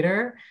year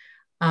later,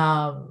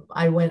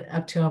 I went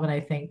up to him and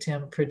I thanked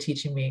him for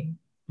teaching me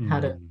how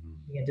to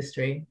the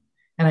industry.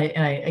 And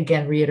I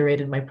again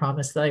reiterated my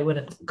promise that I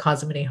wouldn't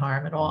cause him any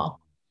harm at all.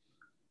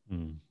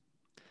 Mm.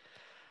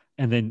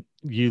 And then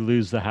you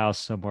lose the house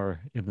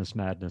somewhere in this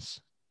madness.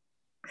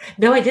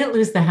 No, I didn't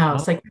lose the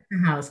house. Oh. I kept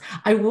the house.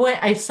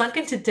 I sunk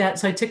into debt.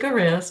 So I took a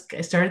risk.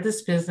 I started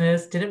this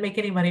business, didn't make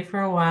any money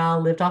for a while,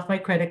 lived off my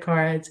credit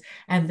cards,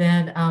 and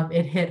then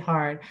it hit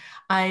hard.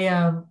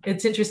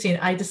 It's interesting.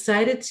 I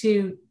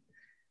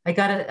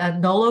got a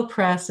Nolo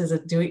Press as a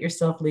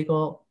do-it-yourself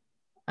legal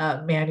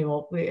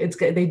manual.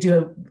 They do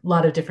a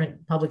lot of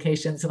different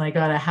publications, and I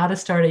got a How to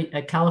Start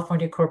a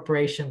California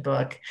Corporation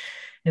book.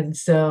 And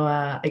so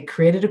I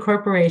created a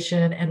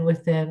corporation, and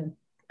within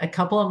a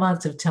couple of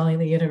months of telling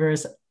the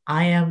universe,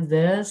 I am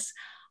this,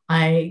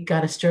 I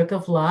got a stroke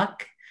of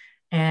luck.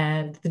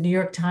 And the New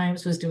York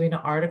Times was doing an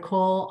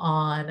article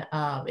on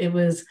it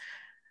was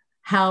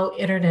how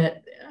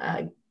internet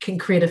can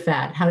create a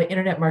fad, how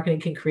internet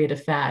marketing can create a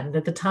fad. And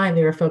at the time,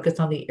 they were focused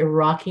on the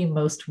Iraqi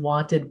most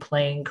wanted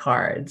playing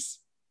cards.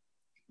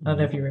 I don't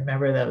know if you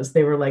remember those.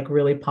 They were like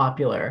really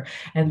popular.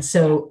 And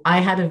so I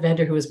had a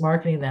vendor who was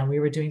marketing them. We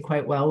were doing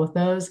quite well with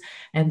those.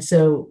 And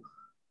so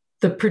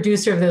the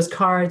producer of those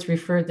cards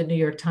referred the New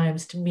York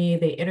Times to me.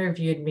 They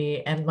interviewed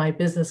me, and my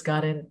business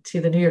got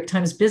into the New York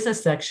Times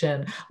business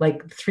section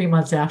like 3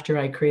 months after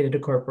I created a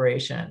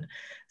corporation.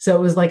 So it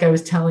was like I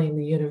was telling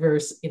the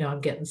universe, I'm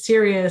getting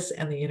serious,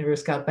 and the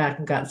universe got back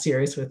and got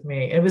serious with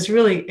me. It was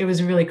really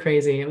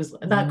crazy. It was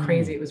not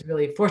crazy. It was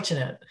really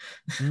fortunate.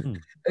 It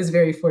was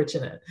very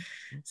fortunate.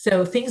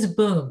 So things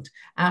boomed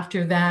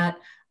after that.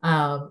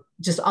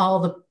 Just all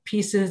the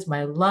pieces,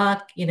 my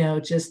luck,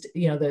 I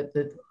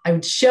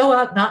would show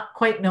up not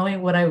quite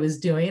knowing what I was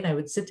doing. I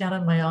would sit down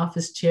in my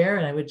office chair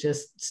and I would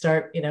just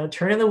start,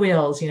 turning the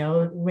wheels,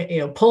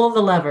 pulling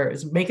the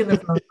levers, making the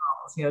phone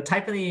calls,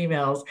 typing the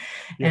emails,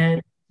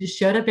 and just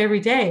showed up every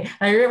day.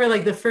 And I remember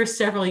like the first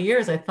several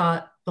years, I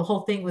thought the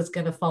whole thing was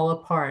going to fall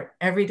apart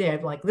every day.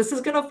 I'm like, this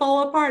is going to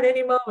fall apart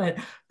any moment,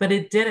 but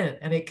it didn't.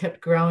 And it kept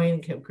growing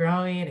and kept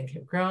growing and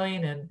kept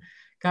growing and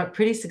got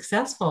pretty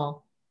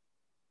successful.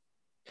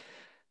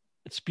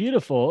 It's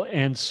beautiful.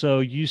 And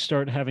so you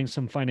start having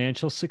some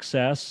financial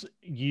success.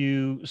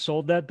 You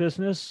sold that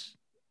business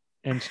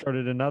and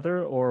started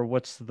another, or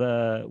what's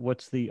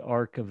the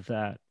arc of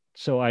that?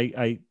 So I'll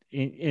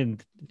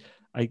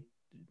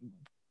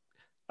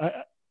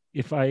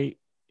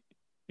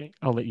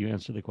let you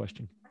answer the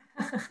question.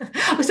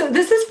 So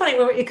this is funny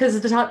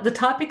because the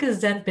topic is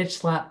Zen Bitch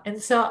Slap.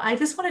 And so I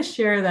just want to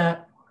share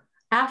that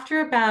after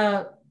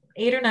about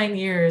 8 or 9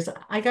 years,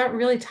 I got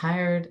really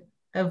tired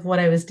of what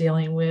I was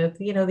dealing with.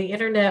 The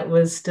internet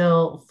was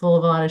still full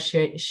of a lot of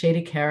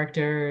shady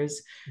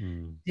characters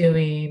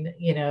doing,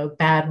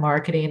 bad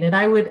marketing. And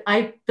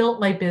I built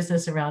my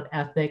business around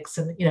ethics,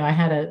 and, I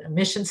had a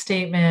mission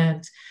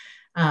statement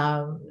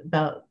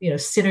about,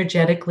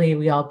 synergetically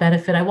we all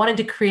benefit. I wanted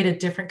to create a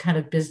different kind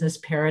of business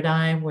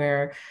paradigm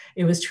where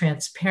it was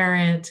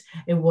transparent.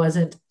 It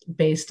wasn't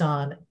based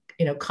on,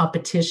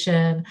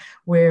 competition,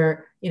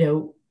 where,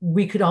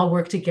 we could all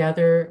work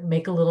together,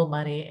 make a little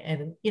money,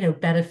 and,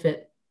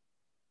 benefit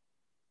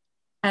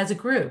as a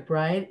group,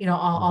 right?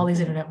 All these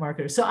internet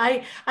marketers. So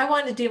I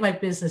wanted to do my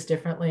business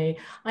differently.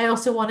 I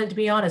also wanted to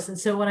be honest. And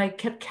so when I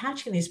kept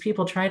catching these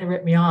people trying to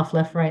rip me off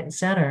left, right, and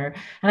center,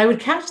 and I would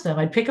catch them,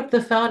 I'd pick up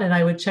the phone and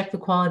I would check the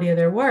quality of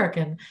their work,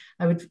 and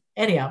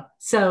anyhow.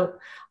 So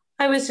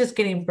I was just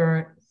getting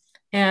burnt,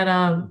 and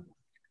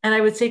I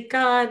would say,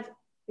 God,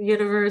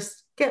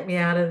 universe, get me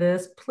out of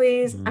this,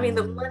 please. I mean,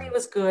 the money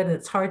was good, and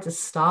it's hard to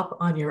stop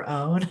on your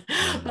own,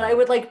 but I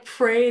would like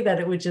pray that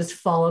it would just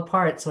fall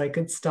apart so I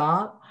could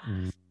stop.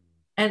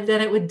 And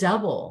then it would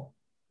double.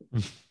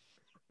 And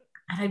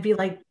I'd be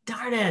like,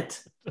 darn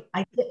it.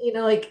 Like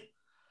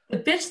the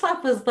bitch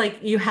slap was like,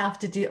 you have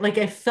to do, like,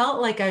 I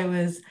felt like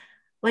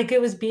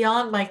it was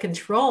beyond my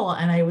control,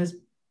 and I was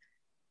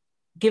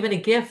given a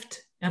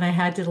gift and I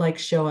had to like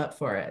show up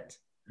for it.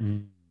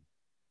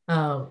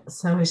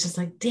 So I was just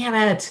like, damn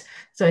it.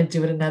 So I'd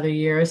do it another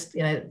year.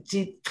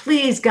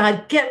 Please,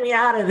 God, get me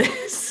out of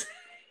this.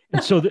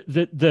 And so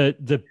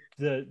the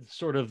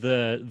sort of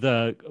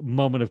the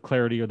moment of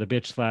clarity, or the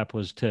bitch slap,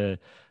 was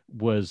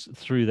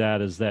through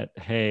that, is that,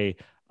 hey,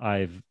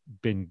 I've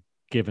been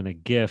given a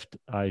gift.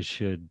 I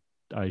should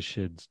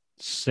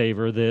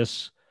savor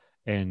this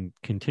and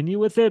continue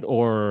with it,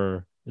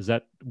 or is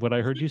that what I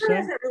heard you say?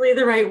 Isn't really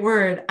the right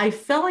word. I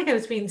felt like I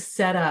was being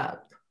set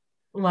up.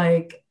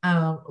 I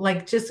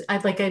just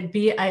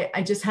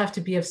have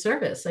to be of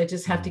service. I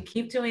just have to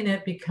keep doing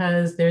it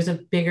because there's a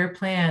bigger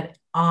plan.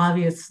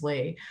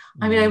 Obviously,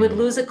 I mean, I would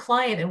lose a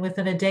client, and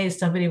within a day,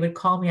 somebody would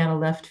call me out of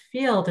left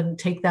field and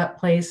take that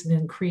place and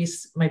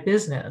increase my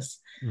business.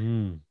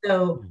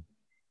 So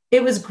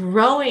it was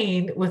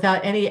growing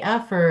without any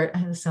effort.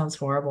 This sounds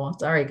horrible.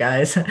 Sorry,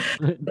 guys.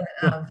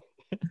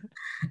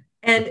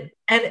 And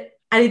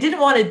I didn't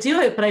want to do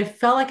it, but I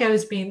felt like I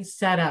was being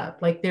set up.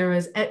 Like there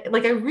was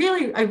like I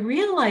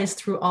realized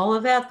through all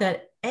of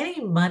that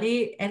any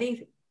money,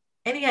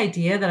 any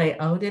idea that I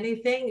owned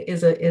anything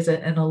is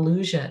an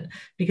illusion,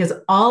 because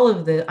all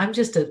of the I'm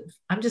just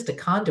a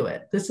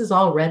conduit. This is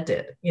all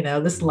rented.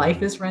 This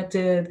life is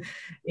rented.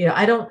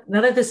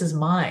 None of this is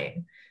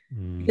mine,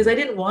 because I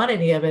didn't want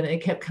any of it, and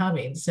it kept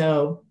coming.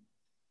 So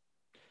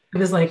it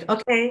was like,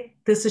 okay,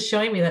 this is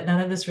showing me that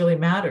none of this really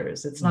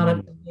matters. It's not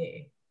up to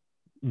me.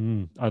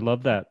 I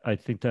love that. I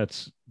think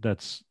that's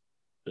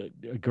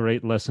a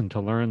great lesson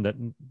to learn, that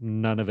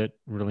none of it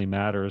really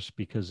matters,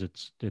 because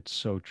it's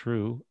so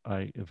true.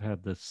 I have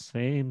had the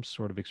same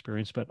sort of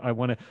experience, but I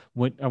want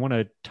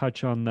to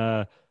touch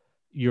on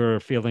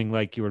your feeling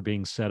like you were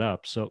being set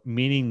up. So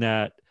meaning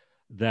that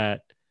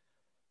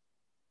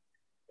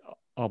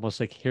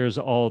almost like, here's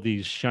all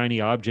these shiny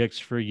objects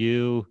for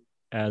you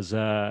as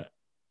a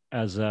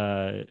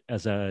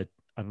I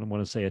don't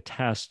want to say a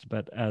test,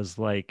 but as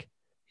like,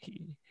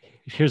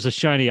 here's the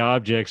shiny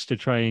objects to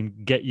try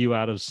and get you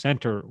out of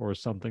center or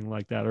something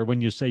like that. Or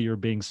when you say you're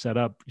being set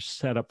up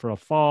for a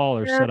fall,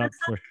 or set up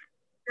for.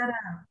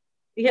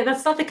 Yeah,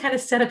 that's not the kind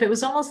of setup. It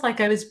was almost like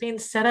I was being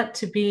set up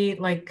to be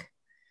like,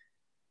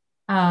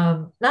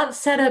 not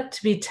set up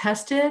to be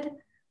tested,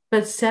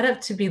 but set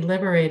up to be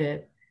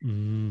liberated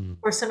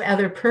for some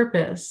other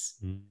purpose,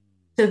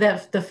 so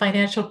that the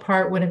financial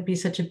part wouldn't be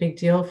such a big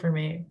deal for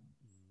me.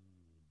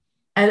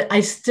 And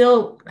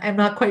I'm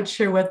not quite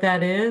sure what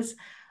that is,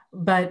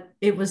 but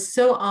it was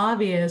so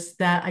obvious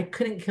that I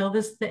couldn't kill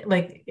this thing,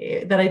 like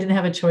that I didn't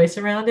have a choice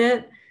around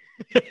it.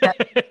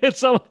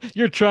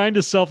 You're trying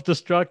to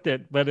self-destruct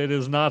it, but it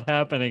is not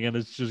happening, and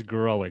it's just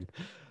growing.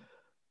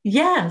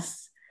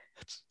 Yes.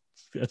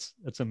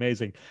 That's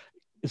amazing.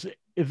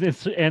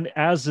 And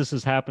as this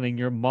is happening,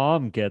 your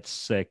mom gets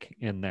sick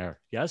in there.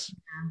 Yes.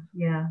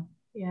 Yeah.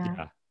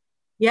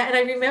 And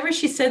I remember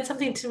she said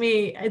something to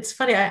me. It's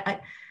funny.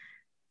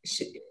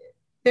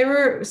 There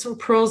were some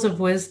pearls of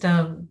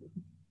wisdom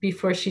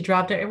before she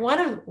dropped it. And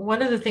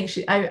one of the things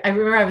I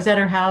remember, I was at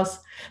her house.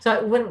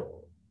 So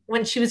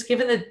when she was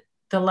given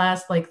the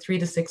last like 3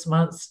 to 6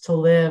 months to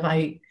live,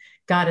 I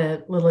got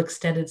a little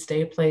extended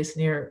stay place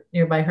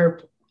nearby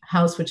her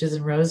house, which is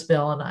in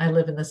Roseville, and I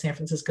live in the San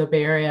Francisco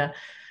Bay Area.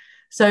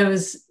 So I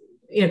was,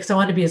 because I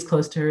wanted to be as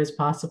close to her as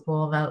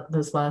possible in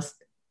those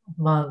last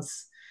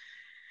months.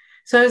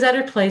 So I was at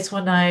her place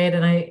one night,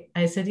 and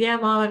I said, "Yeah,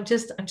 Mom, I'm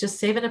just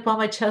saving up all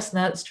my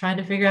chestnuts, trying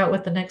to figure out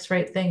what the next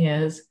right thing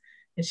is."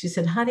 And she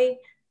said, "Honey,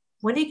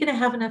 when are you going to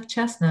have enough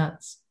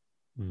chestnuts?"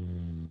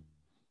 And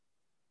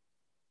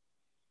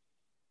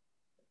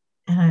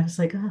I was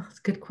like, "Oh, that's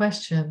a good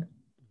question."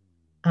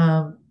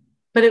 But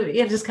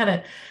it just kind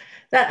of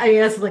that. I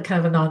guess like kind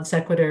of a non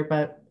sequitur,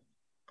 but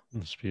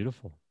it's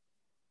beautiful.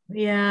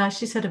 Yeah,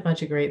 she said a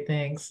bunch of great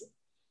things.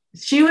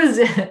 She was.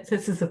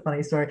 This is a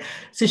funny story.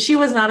 So she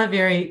was not a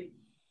very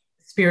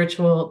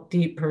spiritual,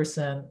 deep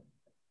person.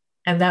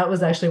 And that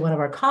was actually one of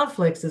our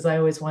conflicts, is I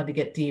always wanted to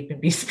get deep and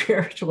be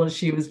spiritual. And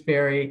she was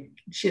afraid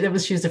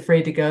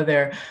to go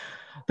there,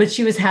 but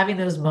she was having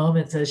those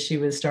moments as she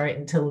was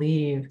starting to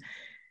leave.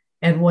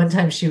 And one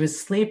time she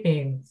was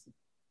sleeping,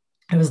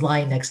 I was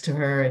lying next to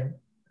her, and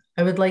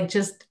I would like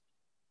just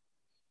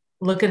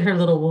look at her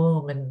little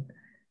womb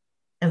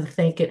and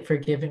thank it for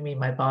giving me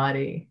my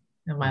body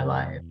and my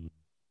life.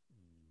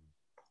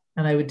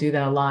 And I would do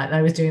that a lot. And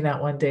I was doing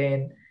that one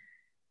day,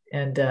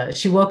 and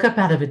she woke up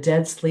out of a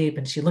dead sleep,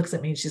 and she looks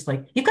at me and she's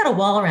like, "You've got a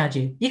wall around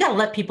you. You got to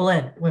let people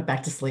in." Went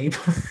back to sleep.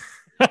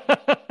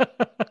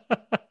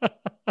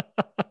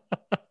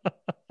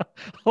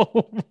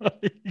 Oh my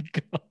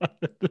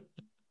God.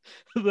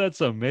 That's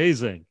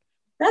amazing.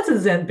 That's a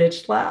Zen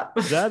bitch slap.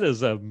 That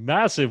is a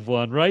massive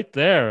one right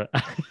there.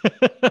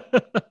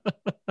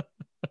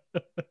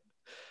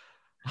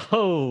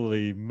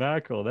 Holy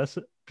mackerel. That's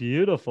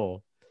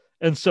beautiful.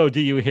 And so do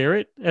you hear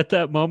it at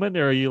that moment,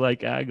 or are you like,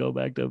 go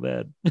back to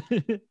bed?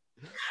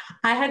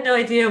 I had no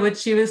idea what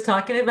she was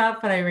talking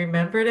about, but I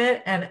remembered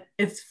it. And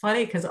it's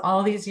funny because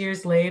all these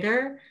years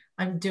later,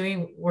 I'm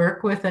doing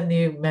work with a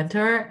new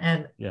mentor,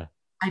 and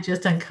I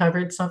just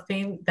uncovered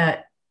something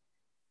that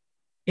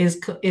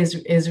is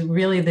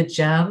really the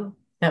gem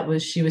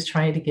that she was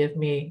trying to give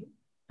me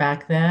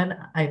back then.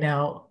 I've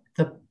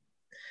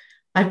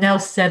now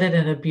set it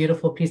in a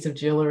beautiful piece of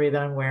jewelry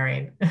that I'm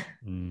wearing.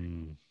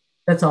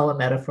 That's all a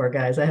metaphor,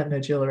 guys. I have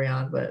no jewelry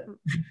on, but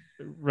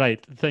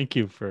right. Thank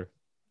you for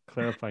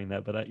clarifying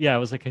that. But I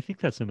was like, I think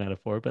that's a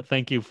metaphor. But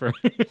thank you for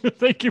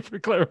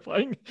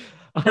clarifying.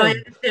 No, I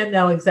understand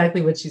now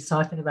exactly what she's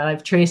talking about.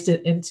 I've traced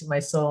it into my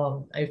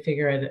soul. I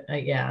figure it.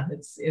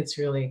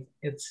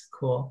 It's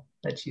cool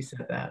that she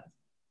said that.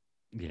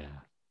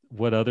 Yeah.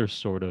 What other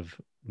sort of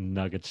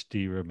nuggets do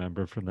you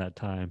remember from that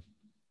time?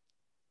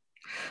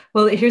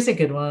 Well, here's a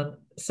good one.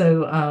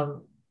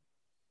 So,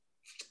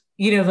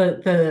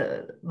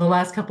 the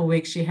last couple of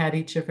weeks, she had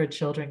each of her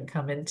children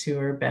come into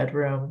her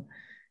bedroom.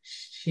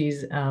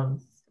 She's the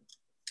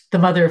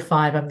mother of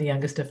 5. I'm the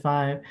youngest of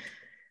 5.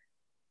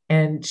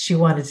 And she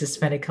wanted to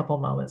spend a couple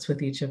moments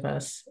with each of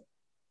us.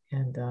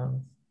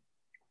 And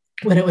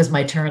when it was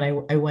my turn,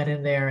 I went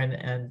in there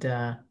and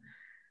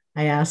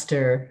I asked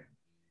her,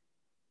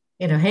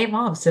 hey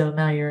mom, so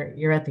now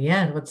you're at the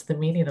end. What's the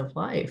meaning of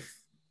life?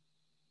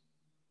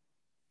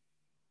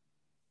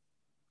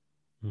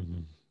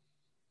 Mhm.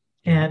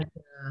 Yeah. And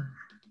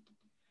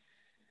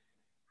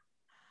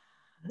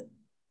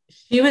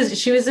she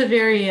was a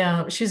very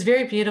she was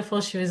very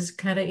beautiful. She was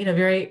kind of,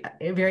 very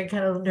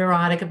kind of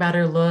neurotic about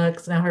her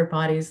looks. Now her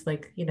body's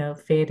like,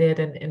 faded,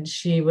 and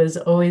she was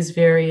always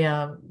very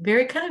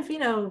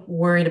kind of,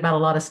 worried about a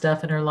lot of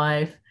stuff in her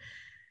life.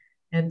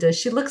 And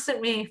she looks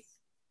at me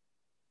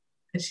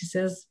and she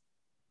says,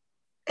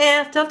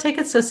 don't take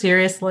it so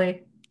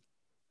seriously.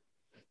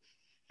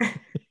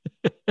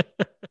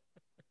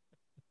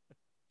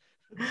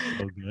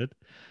 So good.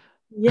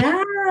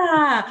 Yeah,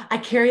 I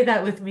carry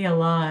that with me a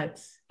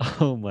lot.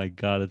 Oh my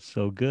God, it's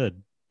so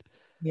good.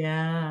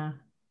 Yeah,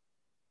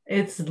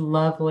 it's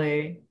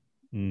lovely.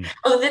 Mm.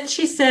 Oh, and then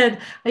she said,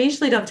 I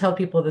usually don't tell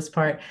people this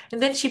part.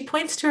 And then she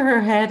points to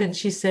her head and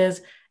she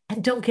says,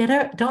 and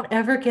don't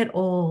ever get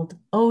old.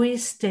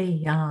 Always stay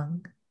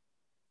young.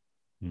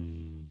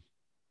 Mm.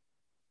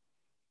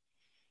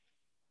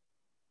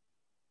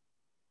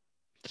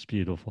 It's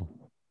beautiful.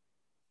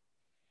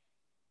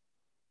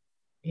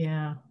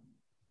 Yeah,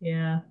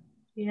 yeah,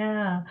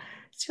 yeah.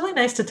 It's really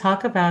nice to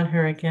talk about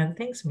her again.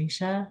 Thanks,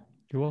 Misha.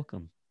 You're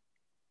welcome.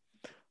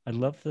 I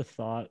love the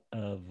thought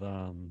of,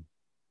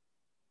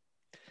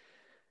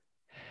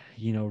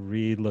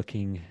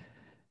 re-looking,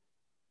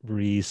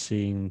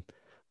 re-seeing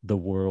the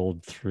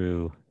world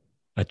through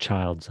a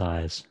child's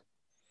eyes,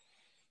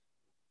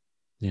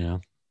 you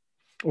know,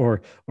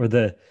 or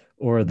the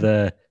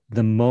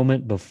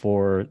moment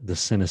before the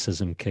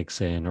cynicism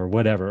kicks in, or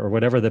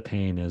whatever the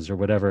pain is, or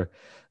whatever,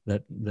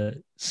 that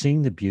the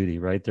seeing the beauty,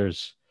 right?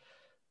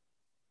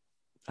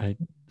 I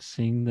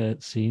seeing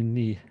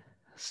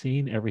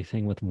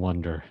everything with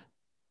wonder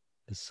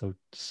is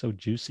so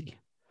juicy.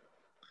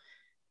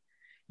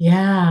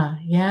 Yeah,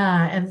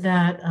 yeah. And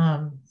that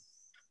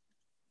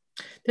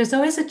there's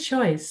always a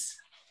choice,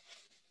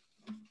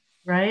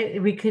 right?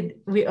 If we can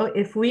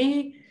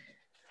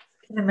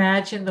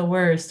imagine the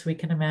worst, we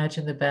can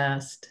imagine the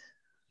best.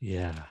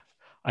 Yeah.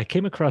 I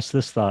came across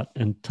this thought,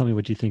 and tell me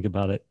what you think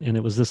about it. And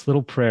it was this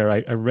little prayer.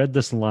 I read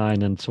this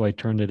line, and so I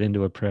turned it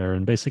into a prayer.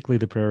 And basically,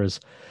 the prayer is,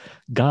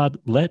 God,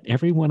 let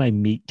everyone I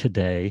meet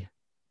today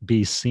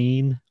be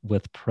seen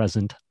with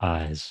present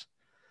eyes.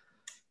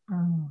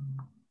 Oh,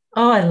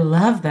 oh, I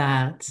love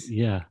that.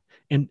 Yeah.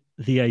 And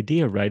the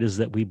idea, right, is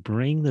that we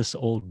bring this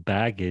old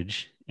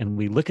baggage and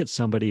we look at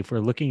somebody, if we're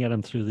looking at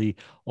them through the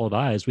old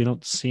eyes, we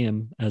don't see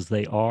them as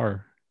they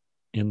are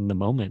in the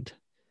moment.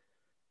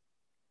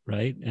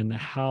 Right. And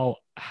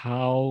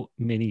how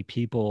many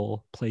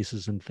people,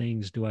 places, and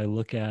things do I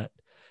look at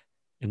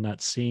and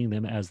not seeing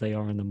them as they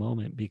are in the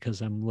moment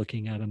because I'm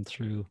looking at them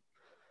through,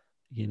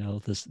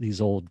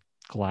 these old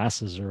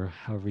glasses, or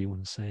however you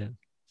want to say it.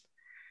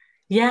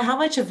 Yeah, how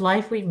much of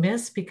life we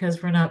miss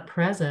because we're not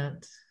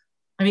present.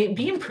 I mean,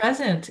 being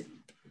present,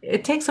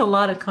 it takes a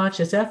lot of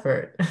conscious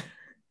effort.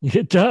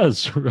 It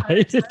does,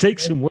 right? It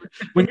takes some work.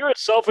 When you're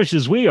as selfish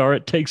as we are,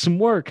 it takes some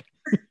work.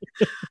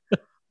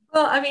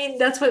 Well, I mean,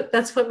 that's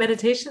what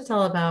meditation's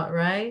all about,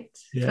 right?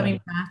 Yeah. Coming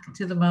back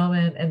to the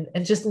moment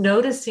and just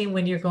noticing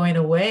when you're going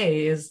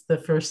away is the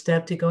first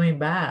step to going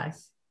back.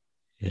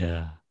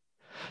 Yeah.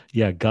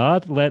 Yeah.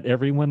 God, let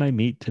everyone I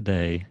meet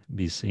today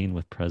be seen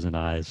with present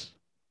eyes.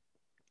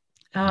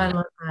 Oh, I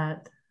love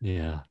that.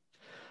 Yeah.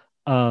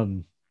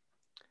 Um,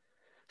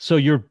 so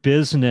your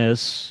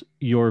business,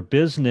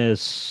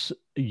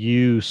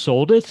 you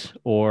sold it,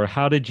 or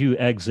how did you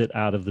exit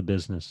out of the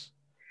business?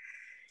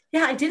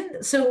 Yeah, I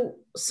didn't. So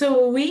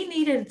we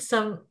needed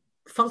some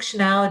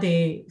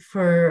functionality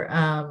for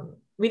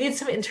we needed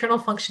some internal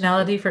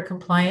functionality for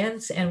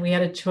compliance, and we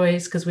had a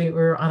choice because we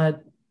were on a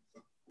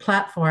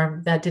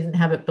platform that didn't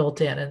have it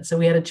built in, and so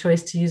we had a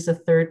choice to use a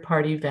third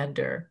party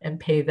vendor and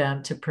pay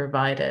them to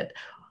provide it.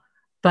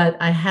 But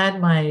I had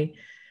my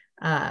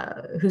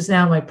who's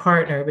now my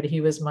partner, but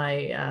he was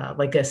my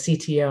like a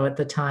CTO at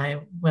the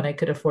time when I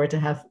could afford to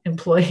have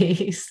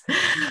employees.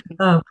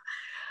 um,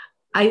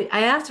 I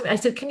asked him, I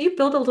said, can you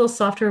build a little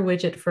software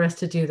widget for us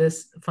to do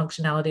this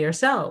functionality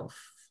ourselves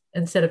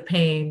instead of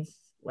paying,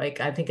 like,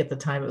 I think at the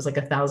time it was like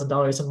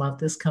 $1,000 a month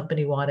this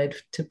company wanted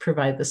to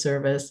provide the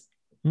service.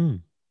 Hmm.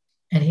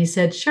 And he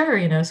said,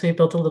 sure, so he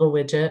built a little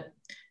widget.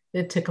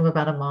 It took him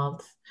about a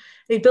month.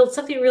 He built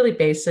something really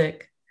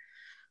basic.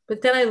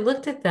 But then I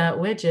looked at that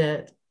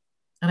widget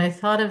and I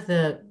thought of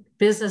the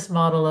business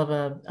model of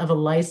a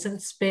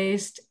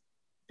license-based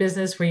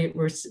business where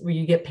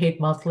you get paid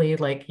monthly,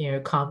 like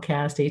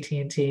Comcast,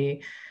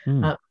 AT&T,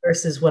 Hmm.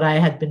 versus what I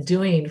had been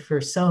doing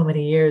for so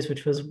many years,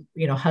 which was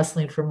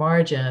hustling for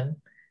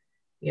margin,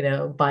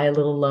 buy a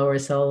little lower,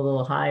 sell a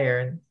little higher,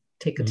 and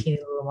take a Hmm. teeny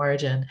little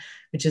margin,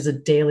 which is a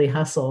daily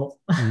hustle.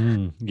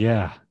 Hmm.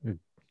 Yeah. And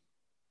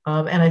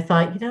I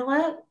thought, you know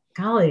what,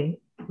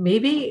 golly,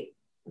 maybe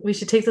we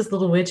should take this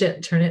little widget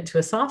and turn it into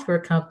a software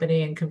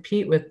company and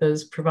compete with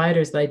those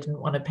providers that I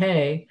didn't want to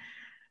pay.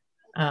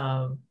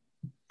 Um,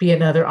 be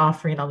another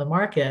offering on the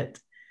market,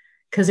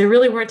 because there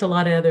really weren't a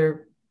lot of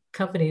other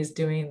companies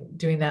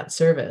doing that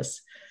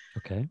service.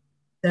 Okay.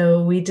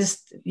 So we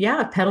just,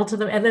 yeah, pedal to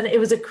them. And then it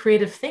was a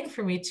creative thing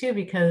for me too,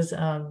 because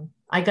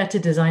I got to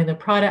design the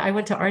product. I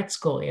went to art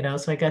school,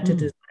 so I got to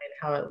design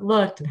how it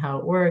looked and how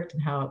it worked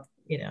and how,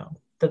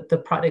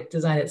 the product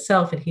design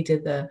itself. And he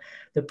did the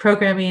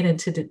programming, and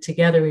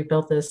together we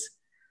built this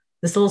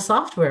little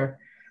software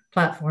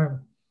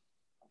platform.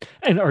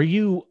 And are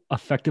you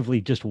effectively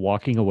just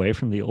walking away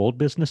from the old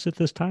business at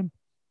this time?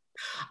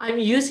 I'm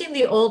using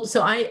the old,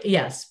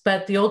 yes,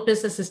 but the old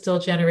business is still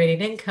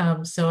generating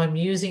income. So I'm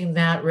using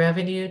that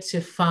revenue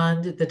to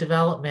fund the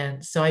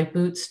development. So I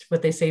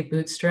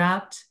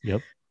bootstrapped.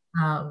 Yep.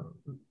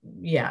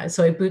 Yeah.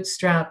 So I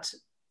bootstrapped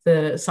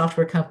the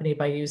software company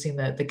by using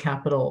the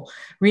capital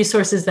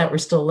resources that were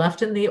still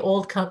left in the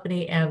old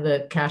company and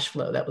the cash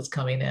flow that was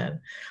coming in.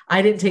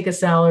 I didn't take a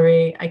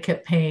salary. I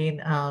kept paying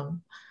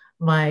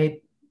my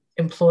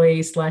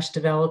employee /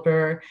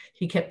 developer.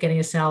 He kept getting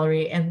a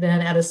salary. And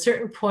then at a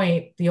certain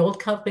point, the old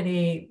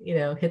company,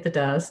 hit the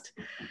dust.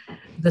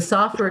 The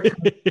software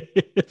company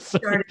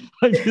started.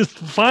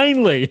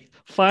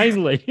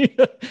 Finally.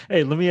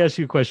 Hey, let me ask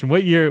you a question.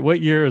 What year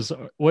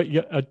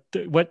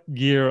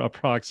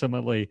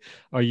approximately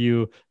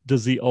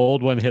does the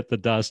old one hit the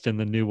dust and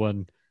the new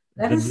one,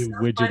 the new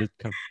widget is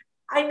coming?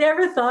 I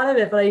never thought of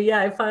it, but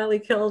I finally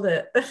killed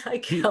it. I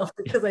killed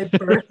it because I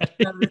burst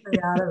everything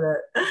out of it.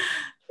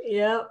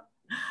 Yep.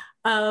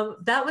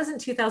 That was in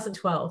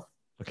 2012.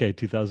 Okay,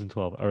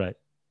 2012. All right.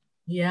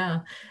 Yeah.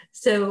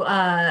 So,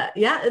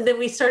 and then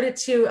we started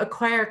to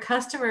acquire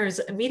customers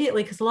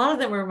immediately, because a lot of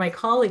them were my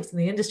colleagues in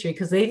the industry,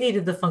 because they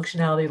needed the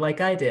functionality like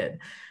I did.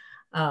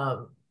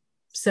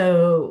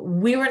 So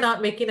we were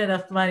not making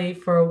enough money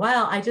for a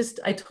while. I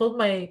told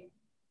my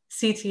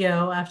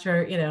CTO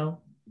after,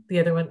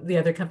 the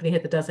other company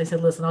hit the dust, I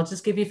said, listen, I'll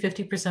just give you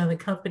 50% of the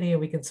company and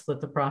we can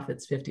split the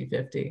profits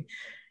 50-50.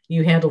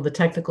 You handle the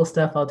technical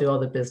stuff, I'll do all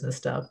the business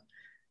stuff.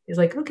 He's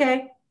like,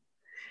 okay.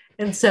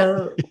 And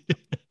so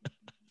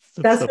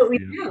that's what we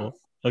do.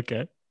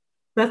 Okay.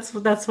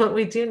 That's what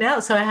we do now.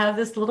 So I have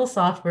this little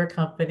software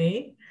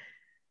company,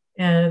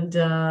 and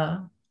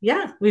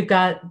we've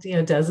got,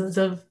 dozens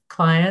of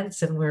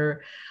clients, and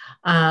we're,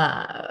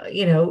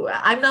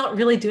 I'm not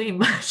really doing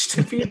much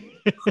to be.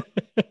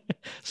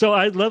 So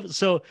I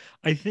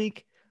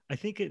think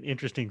an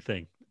interesting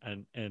thing,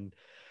 and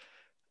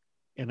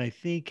I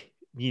think,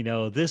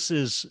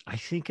 I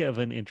think of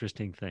an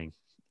interesting thing,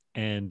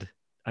 and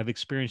I've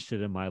experienced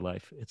it in my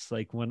life. It's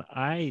like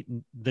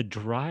the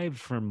drive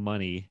for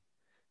money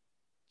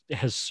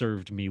has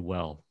served me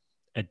well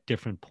at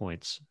different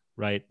points,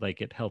 right?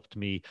 Like it helped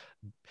me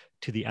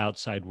to the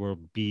outside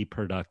world be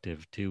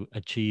productive, to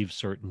achieve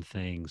certain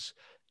things,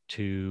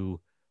 to,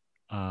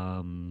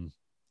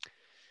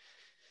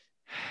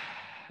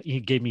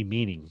 it gave me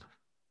meaning,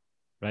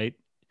 right?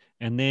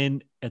 And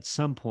then at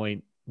some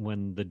point,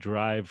 when the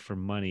drive for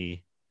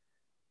money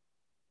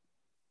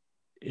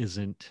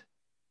isn't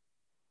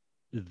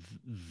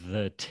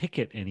the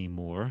ticket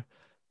anymore,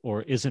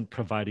 or isn't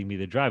providing me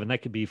the drive, and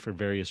that could be for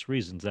various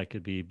reasons. That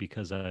could be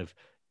because I've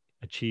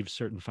achieved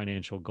certain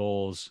financial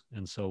goals,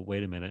 and so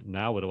wait a minute,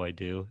 now what do I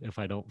do if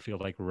I don't feel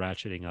like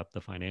ratcheting up the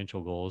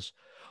financial goals?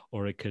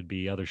 Or it could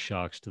be other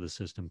shocks to the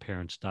system,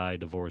 parents die,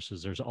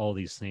 divorces. There's all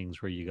these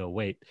things where you go,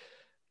 wait,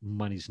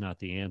 money's not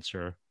the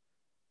answer.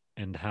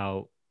 And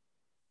how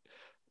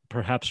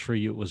perhaps for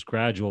you it was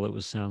gradual.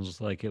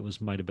 Sounds like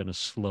it might have been a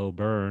slow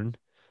burn.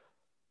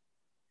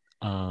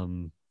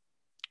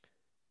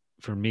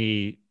 For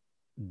me,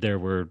 there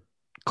were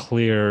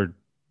clear,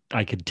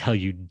 I could tell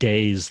you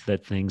days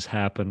that things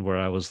happened where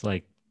I was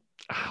like,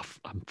 oh,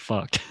 I'm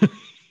fucked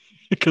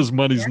because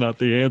money's not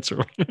the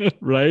answer.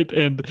 Right.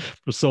 And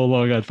for so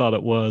long I thought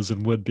it was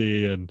and would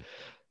be, and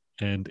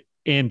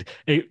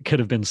it could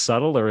have been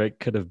subtle, or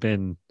it could have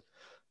been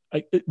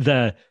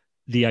the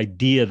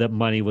idea that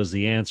money was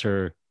the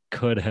answer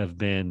could have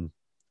been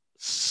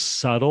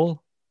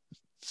subtle,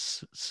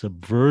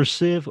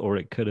 subversive, or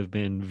it could have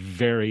been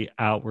very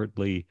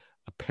outwardly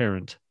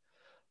apparent.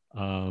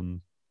 So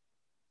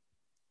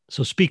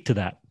speak to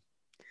that,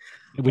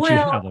 which you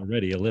have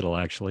already a little,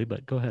 actually,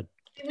 but go ahead.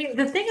 I mean,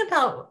 the thing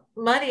about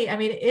money, I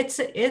mean, it's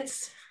an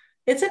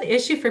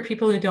issue for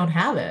people who don't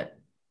have it,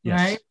 yes.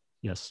 Right?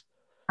 Yes.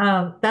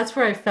 That's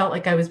where I felt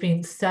like I was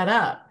being set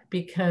up,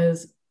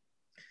 because,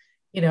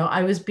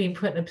 I was being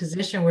put in a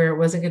position where it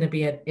wasn't going to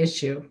be an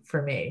issue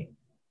for me.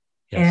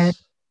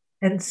 Yes.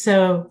 And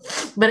so,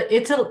 but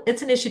it's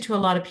an issue to a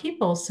lot of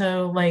people.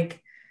 So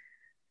like,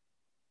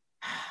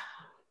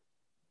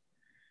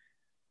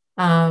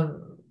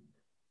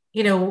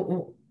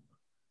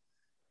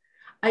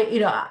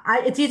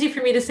 it's easy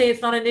for me to say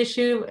it's not an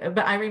issue,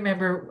 but I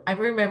remember,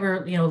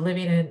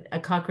 living in a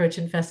cockroach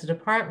infested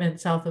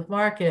apartment south of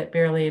Market,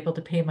 barely able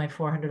to pay my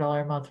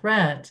 $400 a month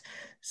rent.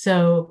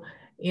 So,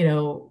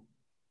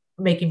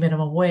 making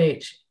minimum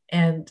wage.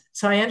 And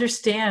so I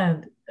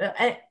understand.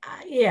 I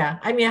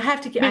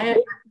have to get.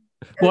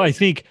 Well, I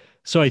think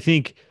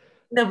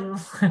No,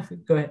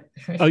 go ahead.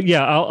 Oh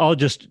yeah, I'll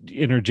just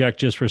interject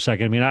just for a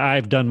second. I mean,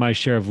 I've done my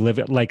share of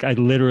living. Like I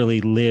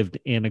literally lived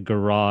in a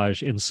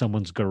garage, in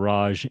someone's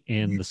garage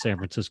in the San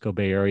Francisco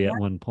Bay Area Yeah, at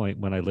one point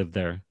when I lived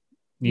there.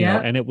 yeah,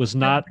 And it was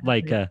not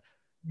like a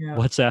yeah.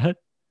 what's that?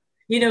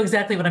 You know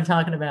exactly what I'm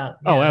talking about.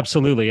 Oh, Yeah.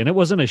 absolutely. And it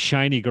wasn't a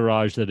shiny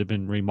garage that had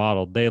been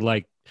remodeled.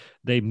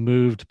 They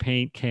moved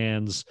paint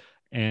cans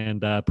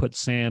and put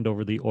sand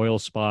over the oil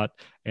spot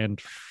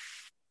and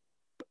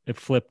it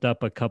flipped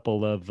up a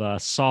couple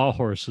of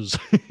sawhorses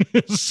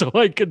so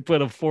I could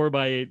put a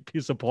 4x8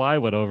 piece of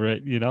plywood over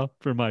it,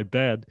 for my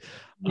bed.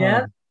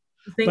 Yeah.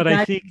 But Thank I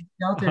God think, you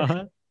had shelter.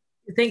 uh,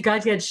 Thank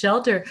God you had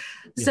shelter.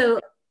 yeah. So,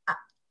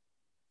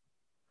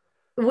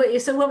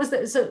 so what was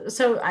the,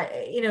 so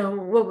I,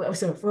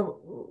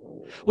 Well,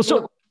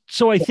 what,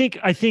 so I think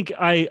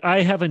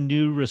I have a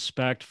new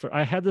respect for.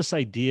 I had this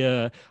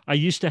idea. I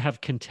used to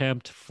have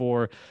contempt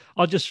for.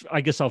 I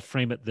guess I'll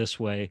frame it this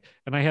way,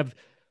 and I have,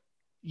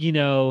 you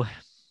know,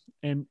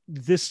 and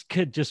this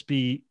could just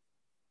be.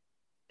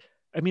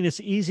 I mean, it's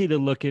easy to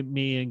look at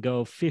me and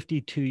go,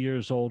 52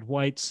 years old,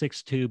 white,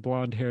 6'2",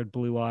 blonde haired,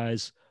 blue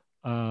eyes.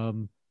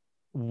 Um,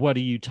 what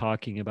are you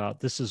talking about?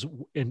 This is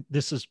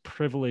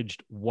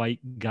privileged white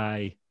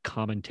guy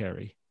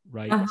commentary,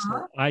 right? So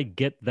uh-huh. I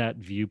get that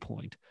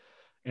viewpoint.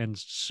 And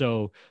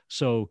so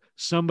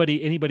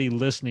anybody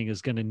listening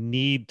is going to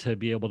need to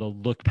be able to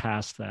look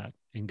past that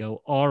and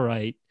go, all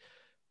right,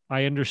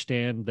 I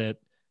understand that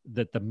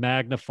the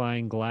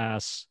magnifying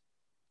glass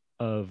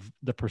of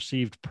the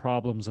perceived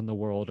problems in the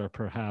world are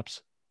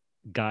perhaps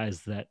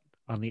guys that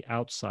on the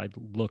outside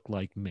look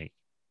like me.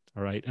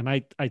 All right. And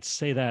I'd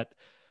say that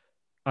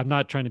I'm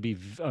not trying to be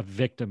a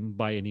victim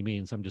by any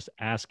means. I'm just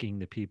asking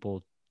the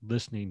people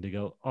listening to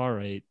go, all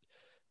right,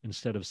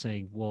 instead of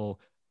saying, well,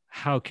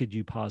 how could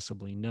you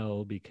possibly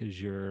know because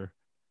you're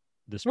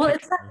this Well,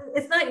 picture?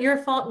 it's not your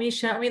fault,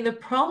 Misha. I mean, the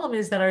problem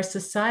is that our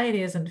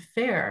society isn't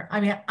fair. I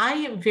mean, I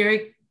am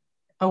very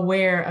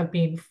aware of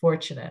being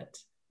fortunate.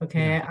 Yeah.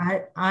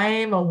 Okay. I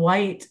am a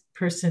white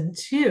person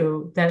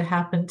too that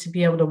happened to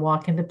be able to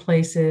walk into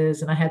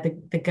places and I had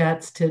the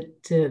guts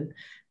to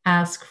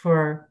ask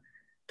for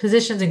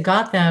positions and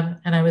got them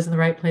and I was in the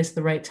right place at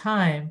the right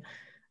time.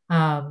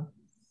 Um,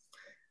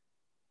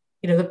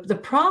 the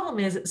problem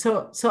is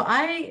so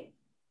I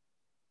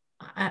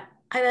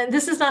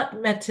this is not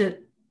meant to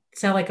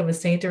sound like I'm a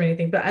saint or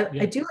anything, but I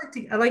Yeah. do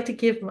like to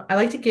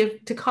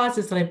give to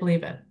causes that I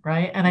believe in,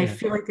 right? And I Yeah.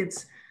 feel like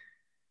it's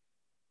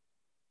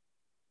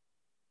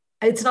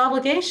an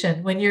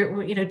obligation when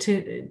you're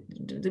to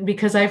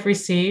because I've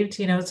received,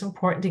 it's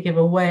important to give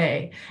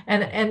away.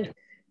 And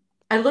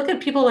I look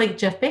at people like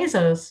Jeff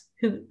Bezos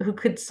who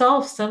could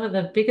solve some of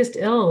the biggest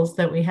ills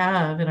that we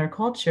have in our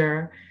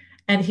culture,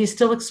 and he's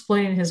still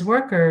exploiting his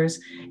workers.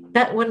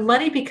 That when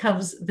money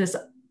becomes this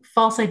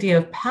false idea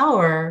of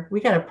power, we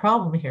got a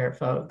problem here,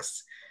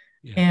 folks.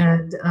 Yeah.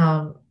 And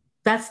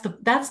that's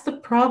the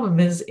problem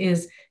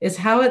is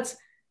how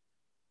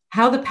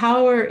the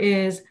power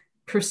is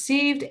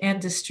perceived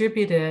and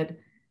distributed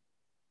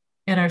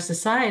in our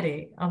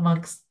society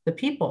amongst the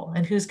people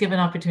and who's given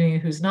opportunity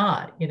and who's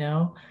not.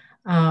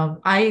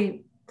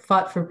 I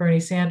fought for Bernie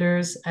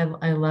Sanders.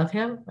 I love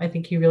him. I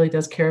think he really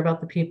does care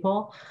about the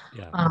people.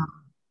 Yeah. um,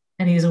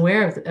 and he's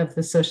aware of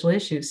the social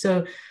issues.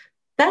 So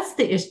that's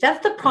the issue.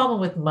 That's the problem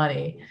with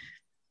money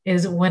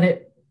is when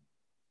it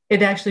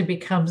actually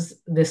becomes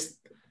this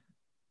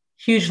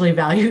hugely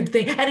valued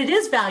thing. And it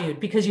is valued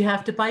because you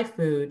have to buy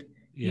food.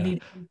 You Yeah.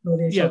 need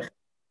food.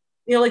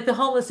 Yeah. Like the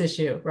homeless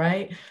issue,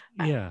 right?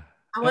 I, Yeah.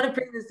 I want to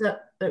bring this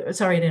up.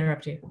 Sorry to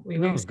interrupt you.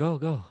 No,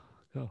 go.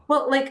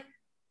 Well, like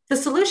the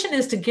solution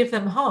is to give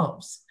them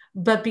homes.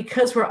 But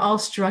because we're all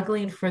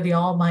struggling for the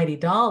almighty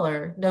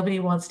dollar, nobody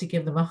wants to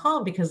give them a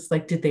home because,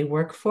 like, did they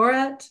work for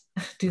it?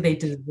 Do they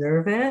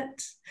deserve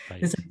it?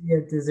 This Right. idea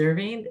of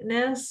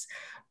deservingness.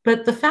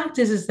 But the fact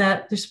is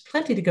that there's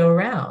plenty to go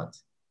around.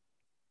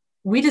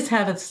 We just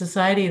have a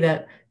society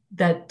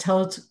that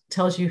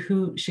tells you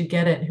who should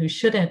get it and who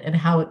shouldn't and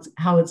how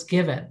it's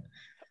given.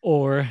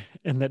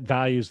 And that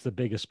values the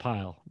biggest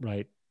pile,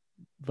 right?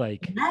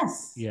 Like,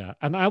 Yes. yeah.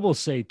 And I will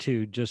say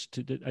too,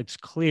 it's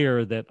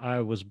clear that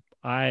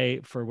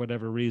for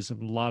whatever reason,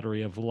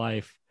 lottery of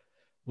life,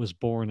 was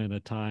born in a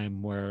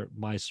time where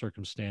my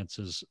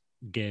circumstances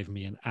gave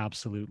me an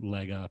absolute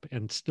leg up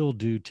and still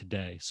do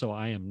today. So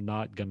I am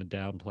not going to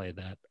downplay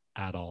that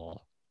at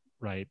all.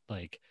 Right.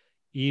 Like,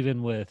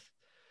 even with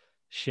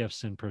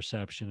shifts in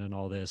perception and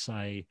all this,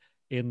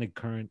 in the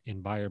current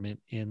environment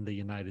in the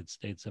United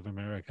States of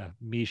America,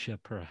 Misha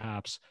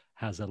perhaps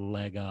has a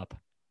leg up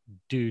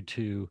due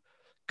to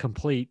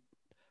complete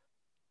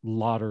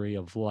lottery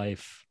of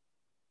life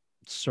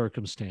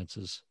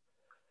circumstances.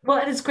 Well,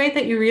 and it's great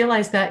that you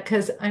realize that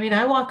because I mean,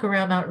 I walk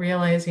around not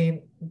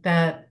realizing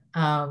that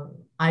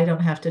I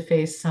don't have to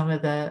face some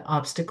of the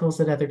obstacles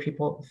that other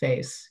people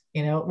face.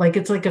 Like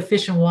it's like a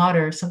fish in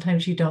water.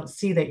 Sometimes you don't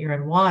see that you're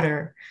in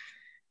water.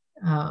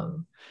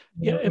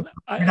 Yeah. And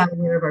We're not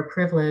aware of our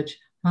privilege.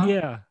 Huh?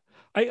 yeah,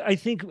 I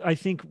think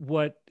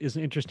what is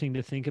interesting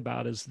to think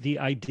about is the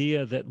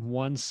idea that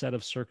one set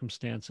of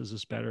circumstances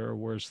is better or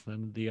worse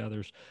than the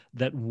others,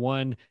 that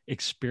one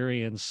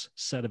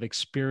set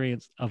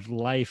of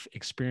life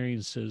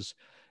experiences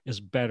is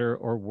better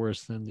or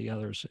worse than the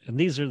others. And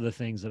these are the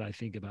things that I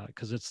think about,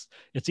 because it's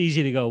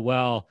easy to go,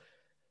 well,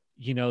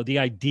 the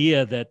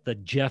idea that the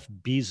Jeff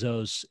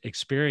Bezos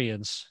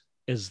experience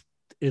is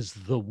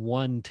the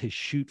one to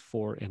shoot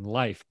for in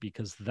life,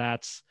 because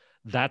that's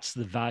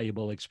the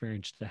valuable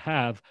experience to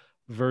have,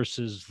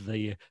 versus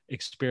the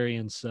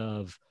experience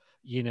of,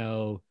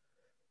 I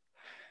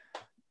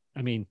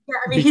mean, Yeah,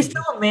 I mean, he's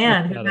still a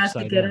man flipping who that has to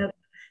upside get down. up.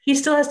 He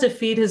still has to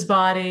feed his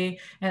body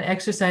and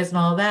exercise and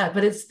all that,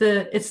 but it's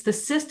the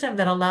system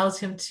that allows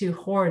him to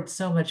hoard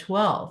so much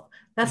wealth.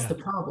 That's Yeah. the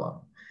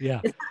problem.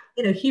 Yeah. It's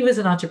he was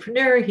an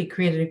entrepreneur. He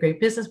created a great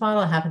business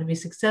model, happened to be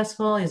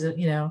successful. He's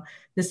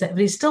but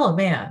he's still a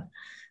man.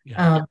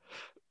 Yeah. Um,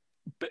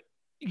 But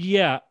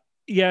yeah.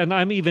 Yeah. And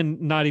I'm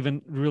even not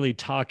even really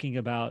talking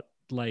about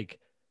like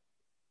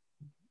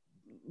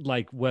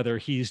whether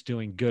he's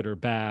doing good or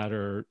bad,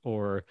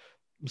 or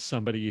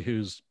somebody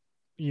who's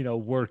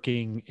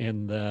working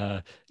in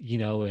the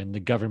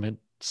government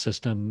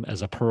system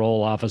as a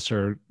parole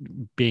officer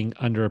being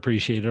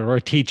underappreciated, or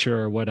a teacher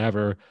or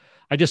whatever.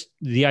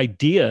 The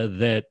idea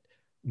that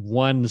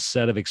one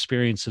set of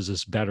experiences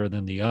is better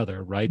than the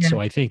other, right? yeah, So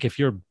I think if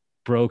you're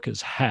broke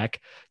as heck,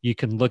 you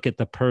can look at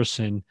the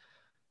person.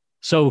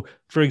 So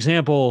for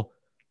example,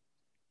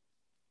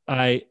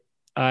 i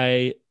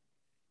i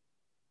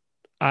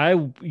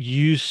I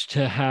used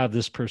to have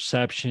this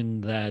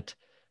perception that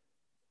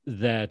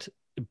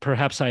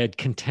perhaps I had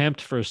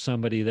contempt for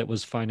somebody that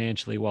was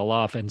financially well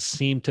off and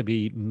seemed to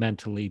be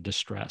mentally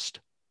distressed,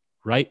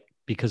 right?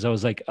 Because I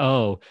was like,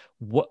 oh,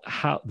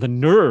 how the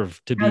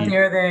nerve to how be,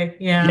 dare they?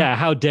 Yeah, yeah,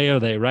 how dare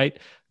they, right?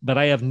 But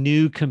I have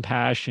new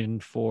compassion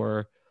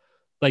for,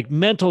 like,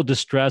 mental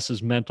distress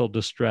is mental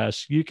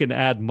distress. You can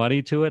add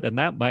money to it, and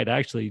that might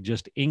actually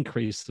just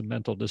increase the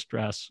mental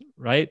distress,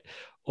 right?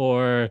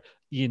 Or,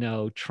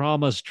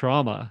 trauma's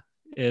trauma.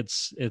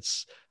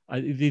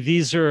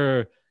 These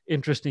are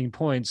interesting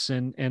points.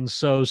 And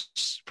so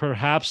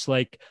perhaps,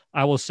 like,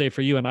 I will say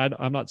for you, and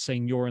I'm not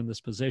saying you're in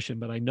this position,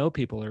 but I know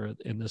people are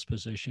in this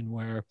position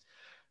where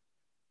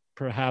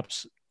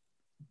perhaps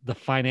the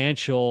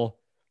finances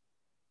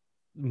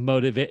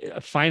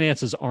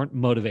aren't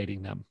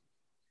motivating them,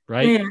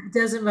 right? yeah, it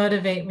doesn't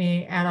motivate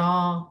me at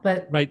all.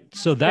 But Right.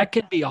 So that that,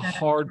 can be a that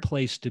hard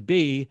place to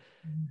be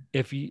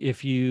if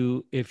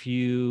you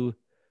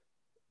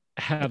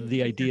have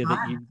the idea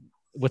that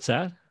what's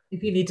that?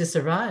 if you need to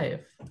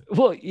survive.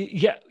 Well,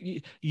 yeah,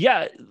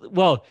 yeah.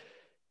 Well,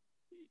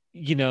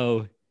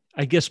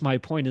 I guess my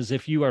point is,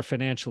 if you are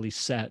financially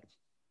set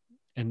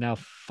and now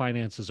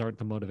finances aren't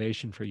the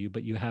motivation for you,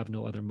 but you have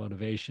no other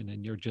motivation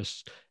and you're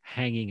just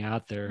hanging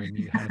out there and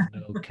you have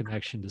no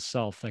connection to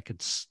self, that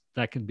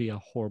can be a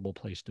horrible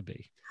place to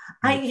be.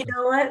 Right. You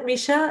know what,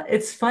 Misha?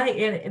 It's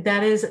funny, and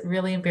that is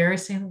really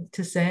embarrassing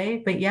to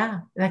say, but yeah,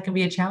 that can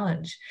be a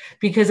challenge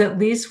because at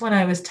least when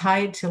I was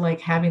tied to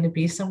like having to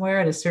be somewhere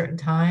at a certain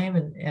time,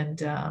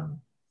 and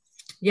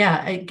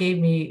yeah, it gave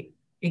me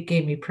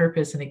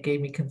purpose and it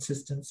gave me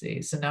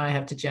consistency. So now I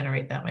have to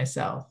generate that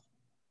myself.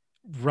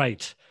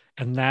 Right.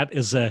 And that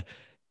is and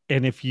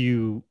it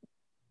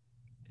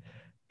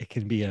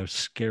can be a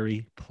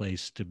scary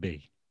place to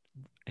be.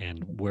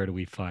 And where do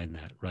we find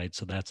that? Right.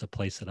 So that's a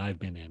place that I've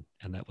been in.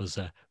 And that was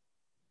a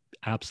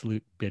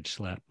absolute bitch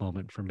slap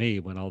moment for me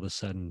when all of a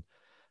sudden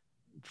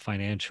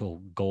financial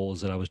goals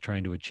that I was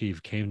trying to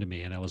achieve came to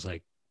me. And I was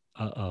like,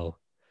 uh-oh,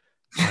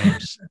 I'm,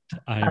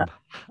 I'm,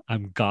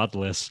 I'm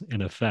godless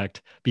in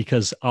effect,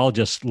 because I'll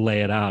just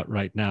lay it out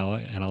right now.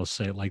 And I'll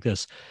say it like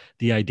this: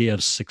 the idea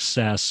of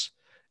success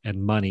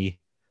and money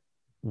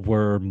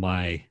were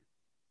my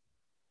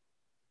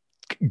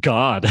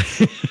God.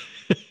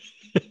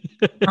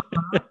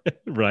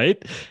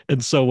 Right.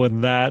 And so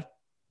when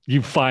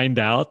you find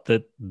out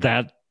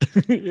that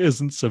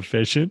isn't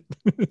sufficient.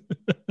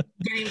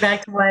 Getting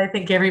back to why I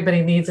think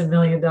everybody needs $1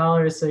 million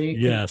so you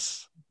can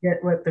Yes.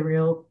 get what the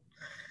real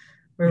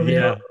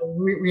Yeah.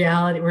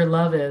 reality, where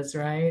love is,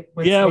 right?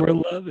 Yeah. Where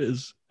love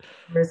is.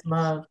 Where's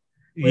love?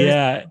 Where's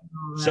Yeah.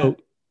 all that? So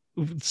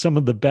some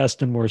of the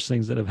best and worst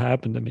things that have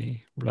happened to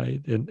me,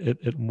 right?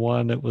 And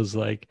one, it was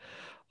like,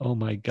 oh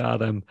my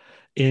God, I'm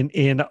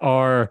in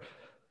our,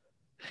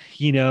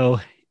 you know,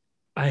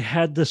 I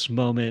had this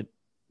moment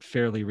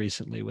fairly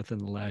recently within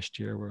the last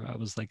year where I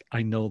was like,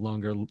 I no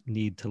longer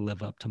need to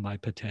live up to my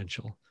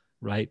potential,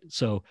 right?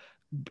 So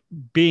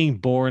being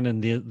born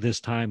in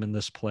this time in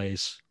this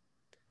place,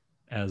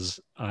 as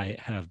I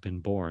have been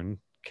born,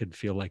 could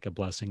feel like a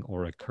blessing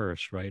or a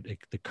curse, right?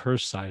 The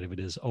curse side of it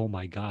is, oh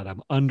my God,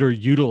 I'm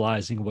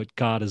underutilizing what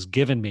God has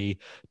given me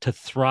to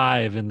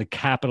thrive in the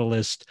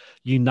capitalist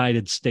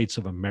United States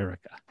of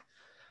America,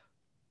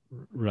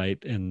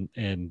 right? And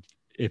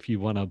if you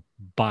want to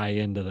buy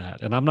into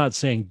that, and I'm not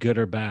saying good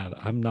or bad,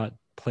 I'm not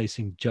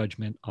placing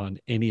judgment on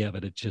any of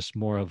it. It's just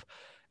more of,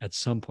 at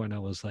some point I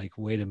was like,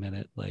 wait a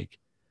minute, like,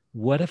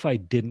 what if I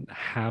didn't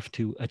have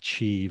to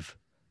achieve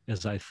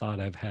as I thought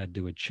I've had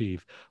to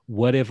achieve?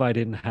 What if I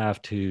didn't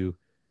have to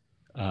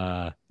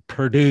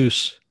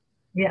produce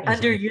Yeah, as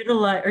I,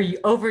 underutilize or you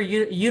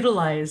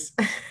overutilize.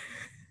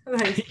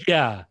 Like,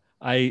 yeah,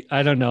 I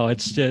don't know. I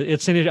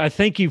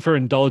thank you for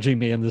indulging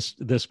me in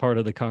this part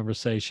of the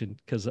conversation,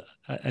 because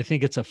I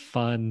think it's a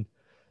fun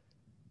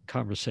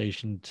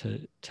conversation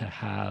to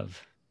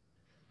have.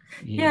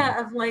 You know,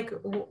 yeah, of like,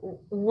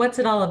 what's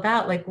it all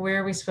about? Like,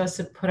 where are we supposed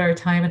to put our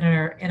time and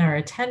our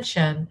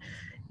attention?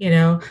 You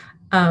know,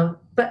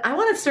 but I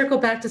want to circle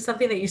back to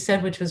something that you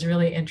said, which was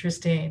really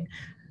interesting.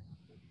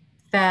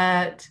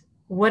 That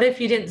what if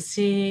you didn't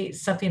see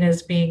something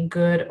as being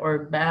good or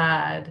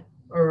bad,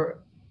 or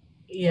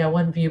yeah,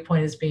 one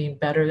viewpoint as being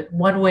better,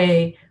 one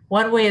way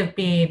of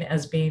being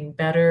as being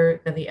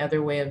better than the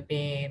other way of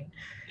being.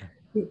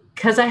 yeah.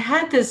 Because I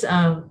had this,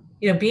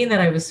 being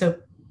that I was so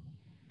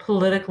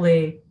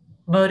politically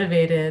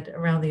motivated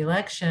around the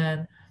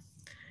election,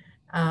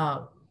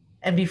 um,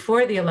 and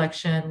before the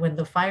election, when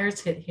the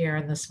fires hit here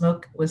and the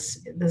smoke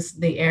was this,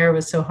 the air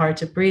was so hard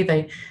to breathe.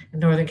 In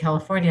Northern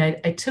California,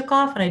 I took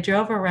off and I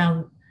drove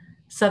around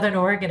Southern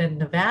Oregon and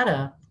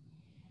Nevada,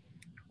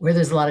 where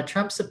there's a lot of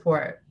Trump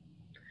support.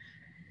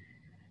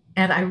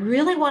 And I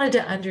really wanted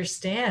to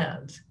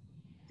understand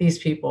these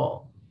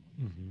people.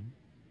 Mhm.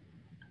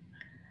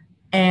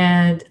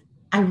 And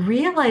I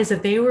realized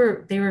that they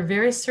were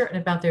very certain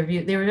about their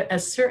view. They were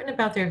as certain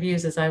about their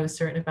views as I was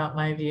certain about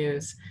my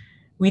views.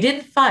 We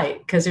didn't fight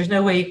because there's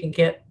no way you can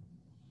get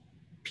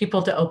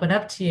people to open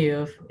up to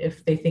you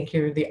if they think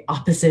you're the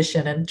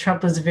opposition. And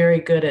Trump was very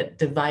good at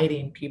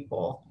dividing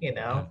people,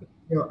 Yeah.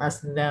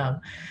 us and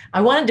them.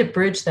 I wanted to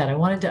bridge that. I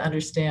wanted to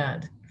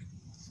understand.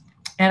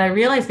 And I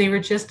realized they were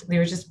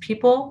just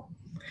people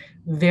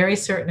very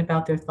certain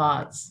about their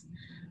thoughts,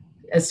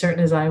 as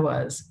certain as I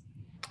was.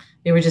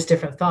 They were just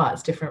different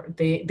thoughts, different.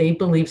 They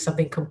believed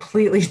something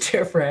completely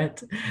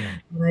different Yeah.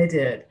 than I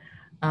did,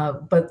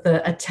 but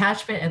the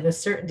attachment and the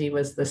certainty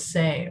was the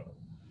same.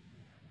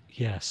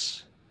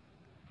 Yes.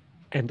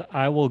 And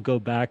I will go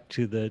back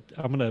to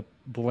I'm going to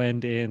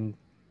blend in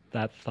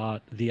that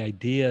thought, the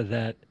idea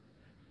that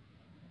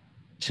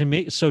to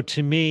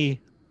me,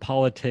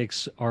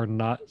 politics are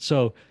not,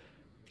 so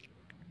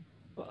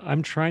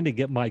I'm trying to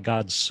get my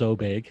God so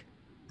big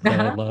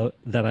Uh-huh.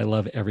 that I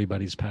love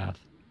everybody's path.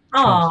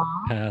 Trump's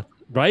Aw. path,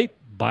 right?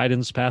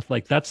 Biden's path.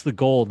 Like that's the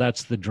goal.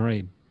 That's the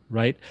dream.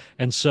 Right.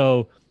 And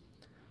so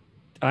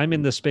I'm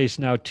in the space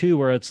now too,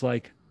 where it's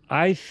like,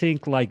 I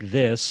think like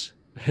this,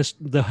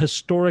 the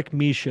historic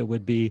Misha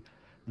would be,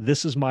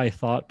 this is my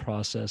thought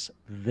process.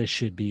 This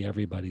should be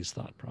everybody's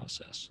thought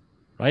process.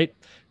 Right.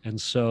 And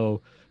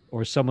so,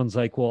 or someone's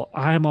like, well,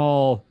 I'm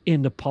all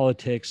into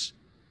politics.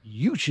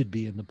 You should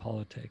be into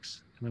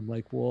politics. And I'm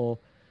like, well,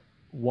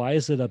 why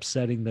is it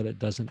upsetting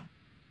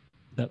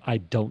that I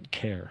don't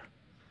care?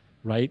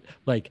 Right.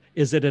 Like,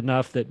 is it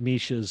enough that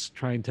Misha's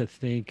trying to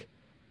think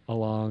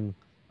along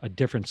a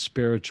different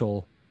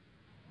spiritual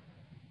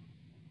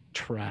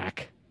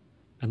track?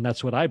 And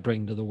that's what I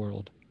bring to the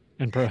world.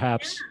 And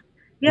perhaps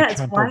the Yeah, it's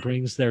Trumper why.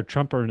 brings their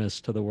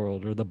Trumperness to the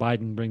world, or the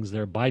Biden brings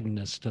their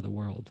Bidenness to the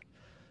world.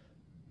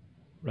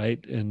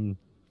 Right. And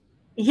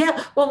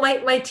Yeah, well,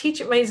 my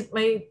teacher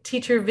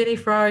Vinny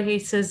Farrar, he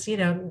says,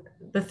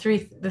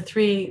 the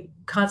three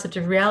concept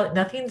of reality.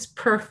 Nothing's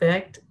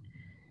perfect,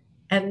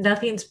 and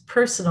nothing's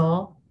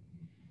personal,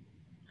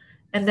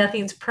 and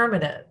nothing's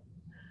permanent.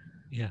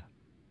 yeah,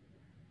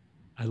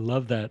 I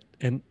love that.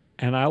 And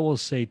I will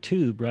say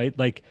too, right?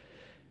 Like,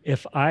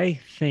 if I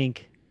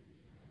think,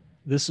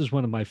 this is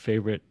one of my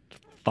favorite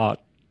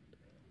thought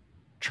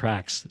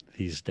tracks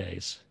these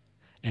days.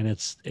 And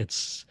it's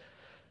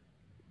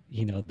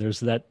there's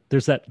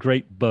that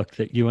great book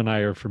that you and I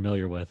are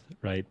familiar with,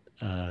 right?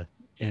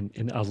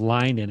 And a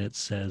line in it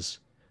says,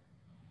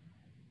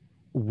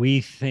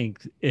 we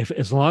think, if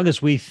as long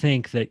as we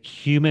think that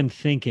human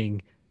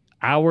thinking,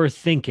 our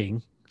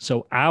thinking,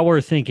 so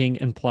our thinking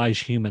implies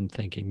human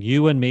thinking.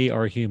 You and me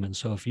are human.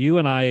 So if you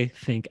and I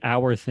think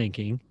our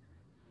thinking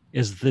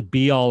is the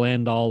be all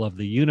end all of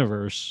the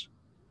universe,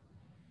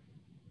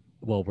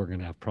 well, we're going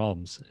to have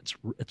problems.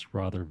 It's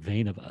rather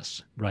vain of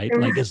us, right?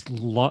 Like, as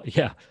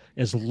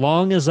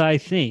long as I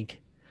think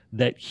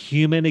that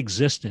human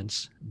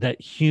existence, that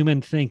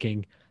human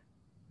thinking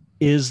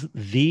is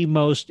the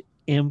most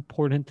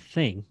important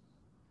thing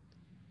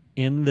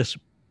in this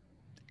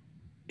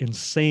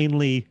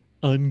insanely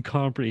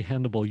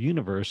uncomprehendable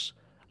universe,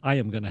 I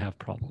am going to have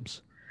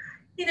problems.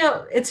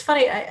 It's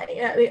funny.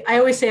 I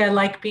always say I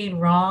like being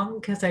wrong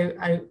because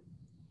I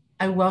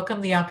welcome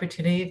the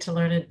opportunity to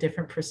learn a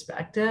different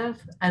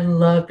perspective. I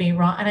love being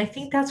wrong, and I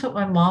think that's what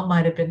my mom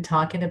might have been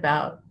talking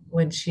about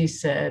when she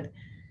said,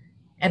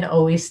 "And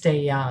always stay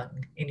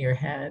young in your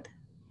head.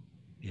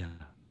 Yeah.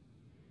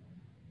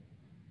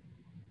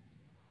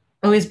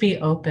 Always be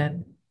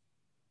open."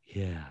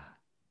 Yeah.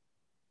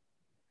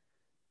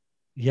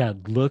 Yeah.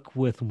 Look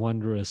with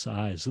wondrous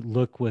eyes.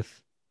 Look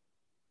with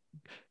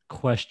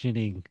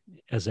questioning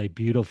as a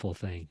beautiful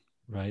thing,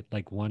 right?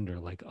 Like wonder,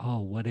 like, oh,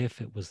 what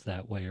if it was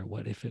that way, or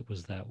what if it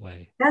was that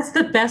way, That's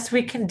the best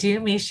we can do,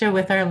 Misha,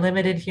 with our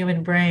limited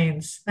human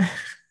brains.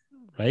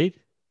 right?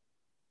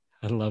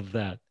 I love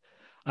that.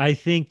 I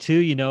think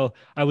too,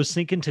 I was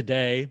thinking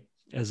today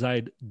as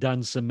I'd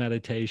done some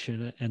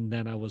meditation and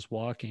then I was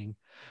walking,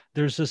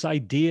 there's this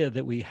idea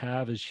that we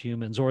have as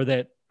humans, or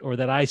that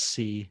I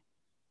see,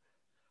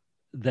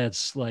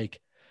 that's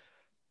like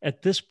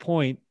at this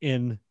point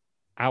in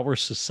our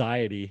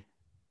society,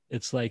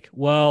 it's like,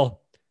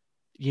 well,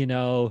 you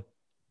know,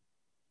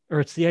 or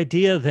it's the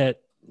idea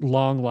that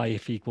long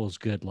life equals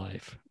good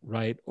life,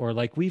 right? Or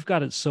like we've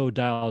got it so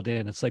dialed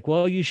in. It's like,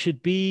 well, you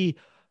should be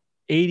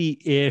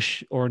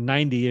 80-ish or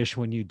 90-ish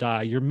when you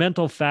die. Your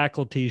mental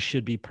faculties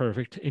should be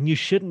perfect and you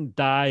shouldn't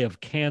die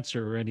of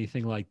cancer or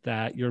anything like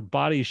that. Your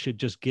body should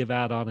just give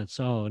out on its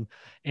own,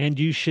 and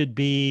you should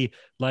be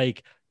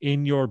like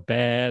in your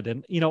bed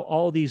and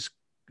all these.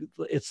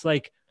 It's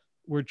like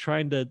we're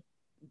trying to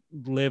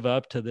live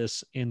up to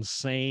this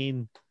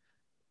insane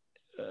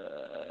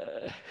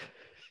uh,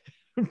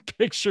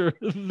 picture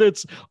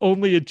that's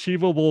only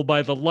achievable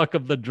by the luck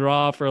of the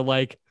draw for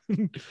like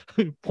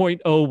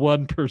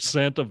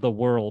 0.01% of the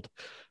world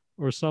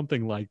or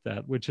something like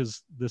that, which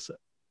is this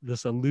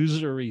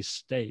illusory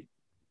state,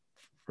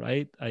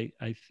 right? I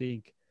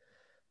think,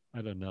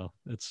 I don't know.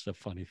 It's a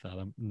funny thought.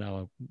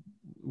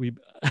 We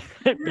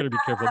better be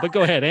careful. But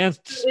go ahead and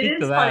It speak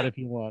to is that funny. if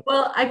you want.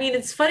 Well, I mean,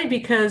 it's funny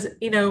because,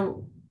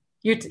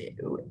 you're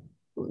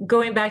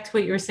going back to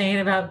what you were saying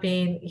about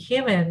being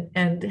human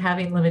and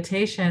having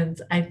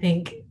limitations. I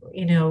think,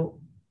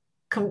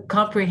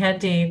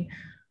 comprehending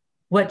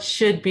what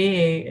should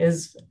be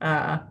is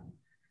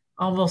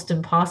almost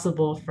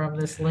impossible from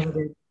this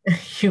limited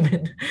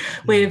human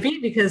way Yeah. of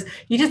being, because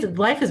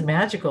life is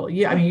magical.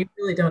 I mean, you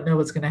really don't know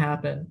what's going to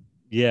happen.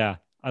 Yeah,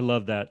 I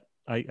love that.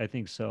 I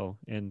think so.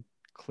 And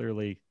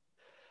clearly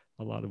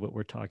a lot of what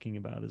we're talking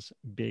about is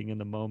being in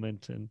the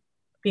moment. And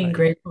Being I,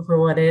 grateful for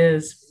what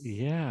is,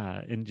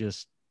 yeah, and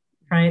just,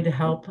 trying to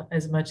help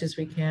as much as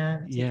we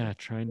can. yeah,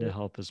 trying to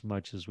help as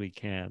much as we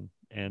can.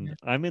 And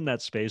I'm in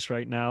that space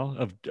right now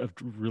of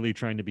really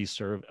trying to be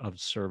of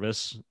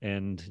service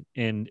and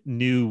in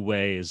new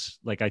ways.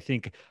 Like I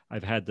think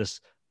I've had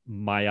this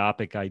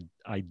myopic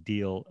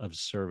ideal of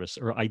service,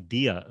 or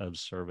idea of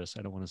service.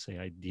 I don't want to say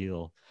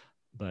ideal,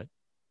 but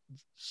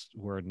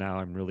where now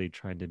I'm really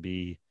trying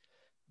to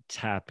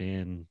tap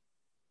in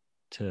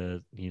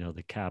to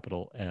the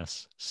capital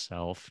S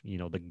self,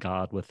 the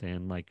God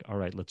within. Like, all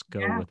right, let's go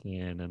Yeah.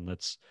 within, and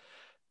let's,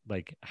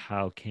 like,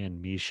 how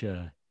can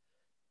Misha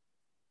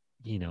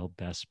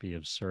best be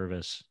of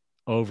service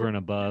over and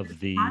above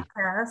the,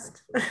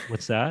 Podcast.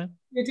 what's that?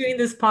 You're doing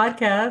this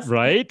podcast.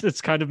 Right,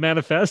 it's kind of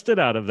manifested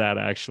out of that,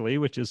 actually,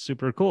 which is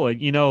super cool.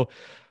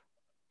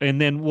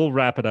 And then we'll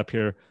wrap it up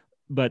here.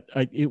 But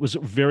it was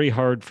very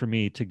hard for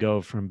me to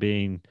go from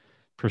being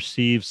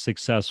perceived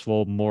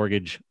successful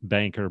mortgage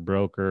banker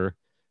broker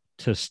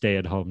to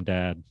stay-at-home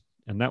dad.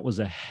 And that was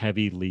a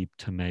heavy leap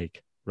to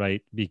make,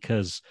 right?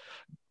 Because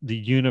the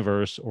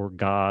universe, or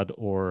God,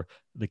 or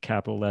the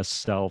capital S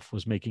self,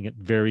 was making it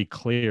very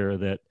clear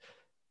that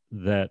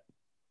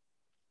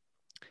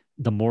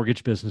the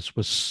mortgage business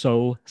was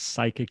so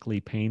psychically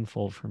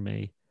painful for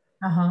me.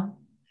 Uh-huh.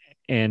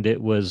 And I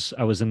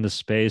was in the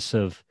space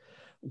of,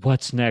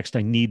 what's next?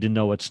 I need to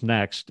know what's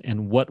next.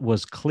 And what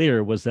was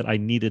clear was that I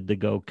needed to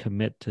go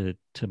commit to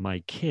my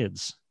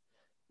kids,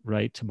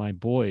 right? To my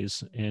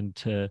boys, and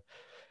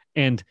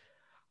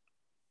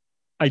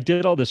I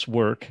did all this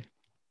work,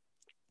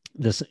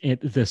 this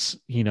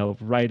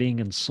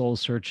writing and soul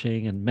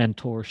searching and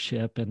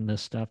mentorship and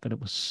this stuff, and it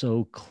was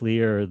so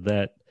clear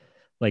that,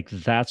 like,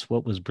 that's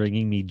what was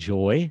bringing me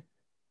joy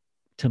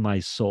to my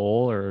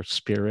soul or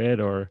spirit,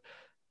 or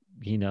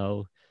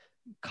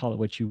call it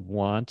what you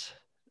want.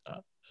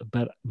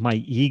 But my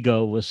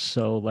ego was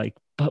so like,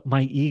 but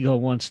my ego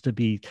wants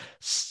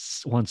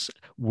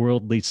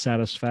worldly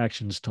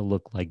satisfactions to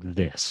look like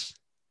this,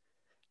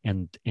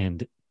 and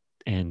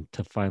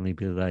to finally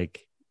be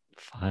like,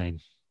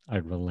 fine, I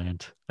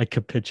relent, I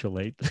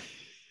capitulate.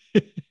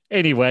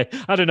 Anyway,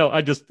 I don't know.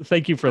 I just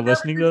thank you for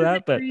listening to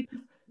that. But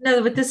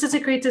No, but this is a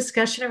great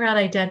discussion around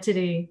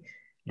identity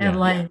and yeah,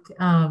 like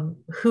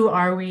who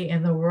are we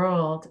in the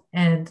world?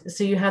 And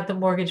so you had the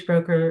mortgage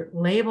broker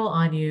label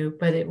on you,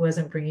 but it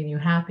wasn't bringing you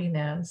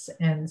happiness.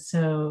 And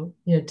so,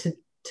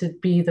 to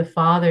be the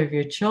father of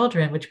your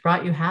children, which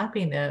brought you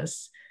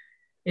happiness,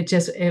 it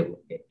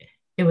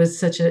was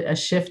such a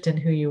shift in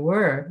who you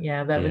were.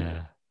 Yeah, that would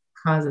yeah,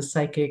 cause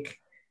a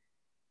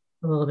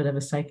little bit of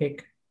a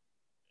psychic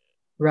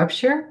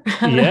rupture.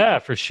 yeah,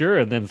 for sure.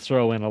 And then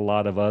throw in a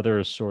lot of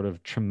other sort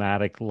of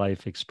traumatic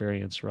life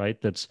experience,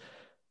 right? That's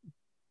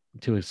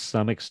to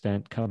some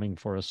extent coming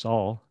for us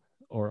all,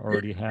 or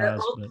already The has.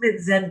 But ultimate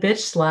Zen bitch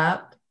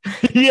slap.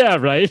 yeah,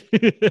 right.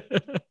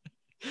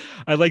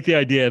 I like the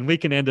idea, and we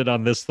can end it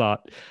on this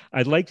thought.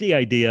 I like the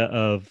idea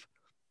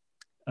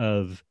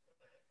of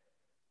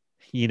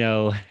you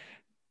know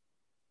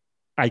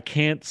I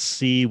can't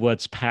see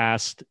what's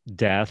past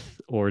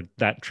death, or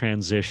that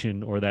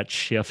transition, or that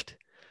shift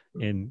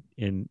in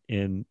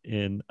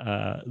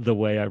the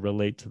way I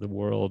relate to the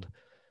world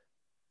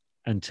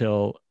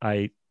until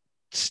I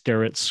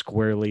stare it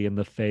squarely in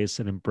the face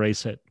and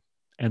embrace it.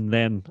 And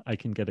then I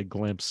can get a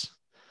glimpse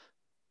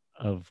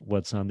of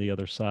what's on the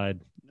other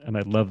side. And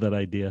I love that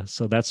idea.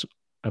 So that's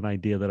an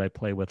idea that I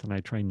play with, and I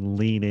try and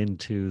lean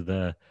into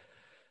the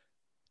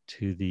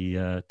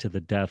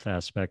death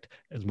aspect,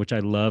 which I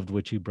loved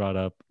what you brought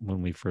up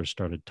when we first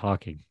started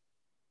talking.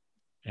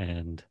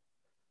 And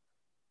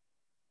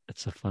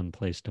it's a fun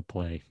place to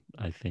play,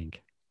 I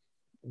think,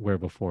 where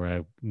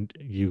before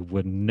you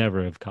would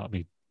never have caught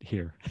me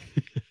here.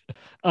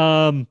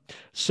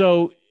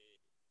 So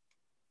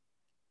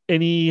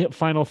any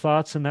final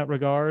thoughts in that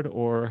regard,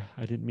 or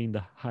I didn't mean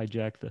to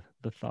hijack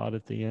the thought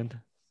at the end?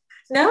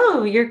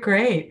 No, you're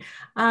great.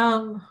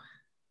 No,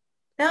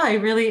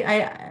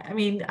 I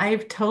mean, I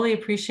totally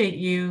appreciate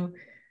you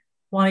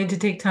wanting to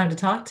take time to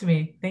talk to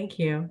me. Thank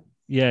you.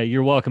 Yeah,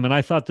 you're welcome. And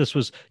I thought this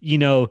was,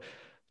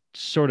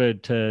 sort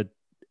of to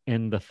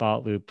end the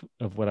thought loop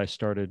of what I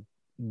started,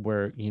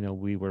 where,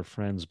 we were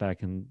friends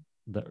back in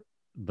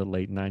the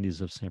late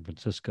 90s of San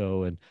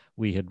Francisco, and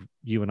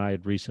you and I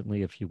had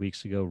recently, a few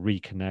weeks ago,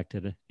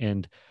 reconnected.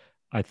 And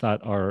I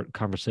thought our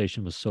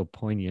conversation was so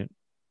poignant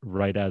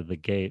right out of the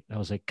gate. I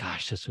was like,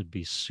 gosh, this would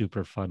be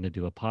super fun to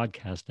do a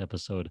podcast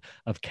episode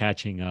of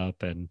catching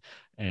up and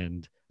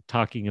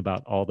talking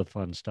about all the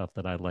fun stuff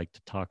that I like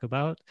to talk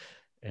about.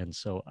 And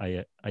so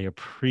I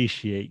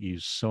appreciate you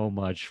so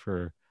much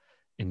for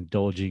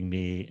indulging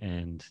me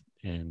and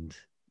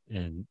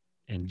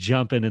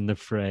jumping in the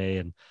fray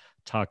and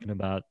talking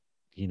about,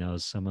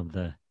 some of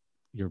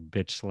your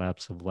bitch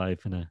slaps of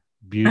life in a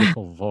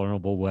beautiful,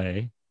 vulnerable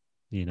way.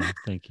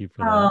 Thank you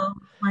for that. Oh,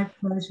 my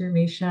pleasure,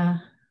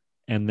 Misha.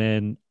 And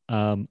then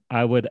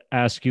I would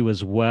ask you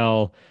as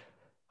well,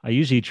 I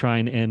usually try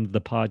and end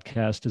the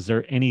podcast. Is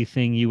there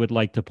anything you would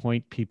like to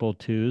point people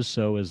to?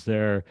 So is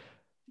there,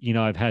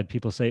 I've had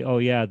people say, oh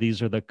yeah,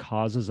 these are the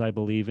causes I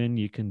believe in.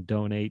 You can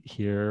donate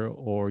here,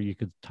 or you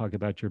could talk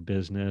about your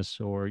business,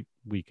 or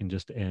we can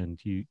just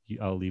end.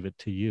 I'll leave it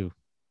to you.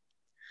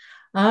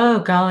 Oh,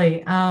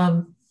 golly.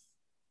 I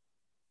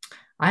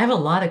have a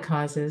lot of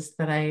causes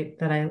that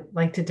I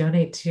like to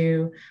donate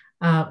to.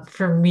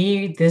 For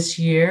me this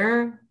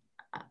year,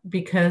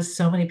 because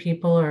so many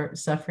people are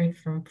suffering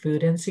from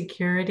food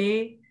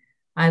insecurity,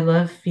 I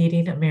love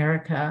Feeding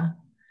America.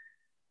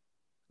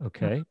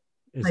 Okay.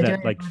 Is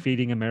that like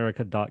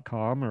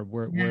feedingamerica.com or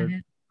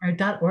where?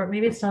 Or .org,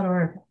 maybe it's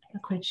 .org. I'm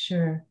not quite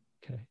sure.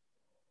 Okay.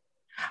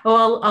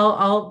 Oh,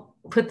 I'll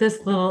put this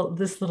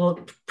little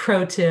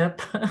pro tip.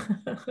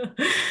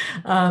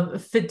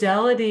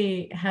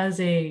 Fidelity has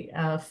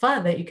a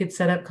fund that you could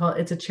set up called,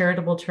 it's a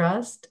charitable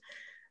trust.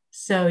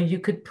 So you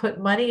could put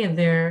money in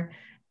there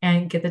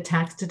and get the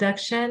tax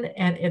deduction,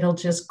 and it'll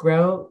just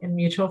grow in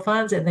mutual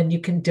funds, and then you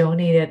can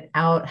donate it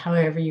out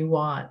however you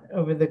want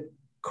over the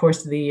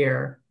course of the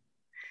year.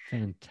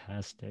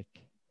 Fantastic.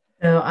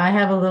 So I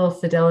have a little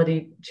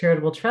Fidelity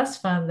charitable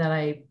trust fund that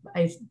I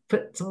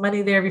put some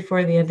money there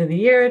before the end of the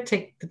year,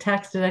 take the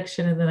tax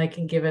deduction, and then I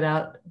can give it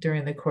out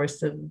during the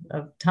course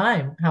of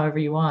time, however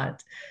you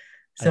want.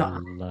 So I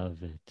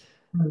love it.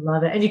 I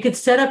love it. And you could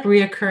set up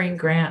reoccurring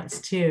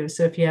grants too.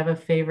 So if you have a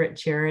favorite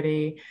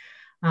charity,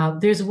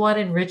 there's one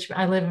in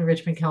Richmond. I live in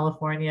Richmond,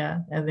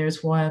 California, and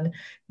there's one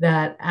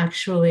that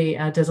actually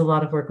does a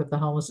lot of work with the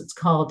homeless. It's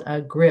called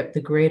GRIP,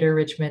 the Greater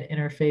Richmond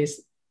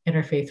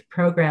Interfaith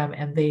Program,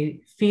 and they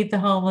feed the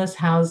homeless,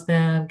 house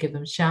them, give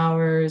them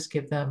showers,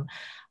 give them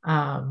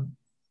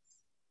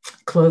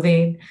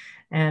clothing.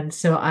 And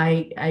so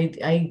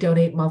I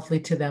donate monthly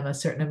to them a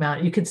certain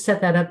amount. You could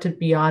set that up to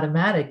be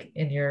automatic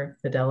in your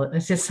Fidelity.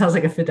 It just sounds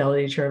like a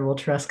Fidelity charitable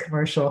trust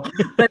commercial,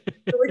 but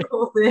it's a really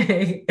cool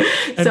thing.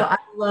 So I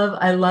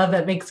love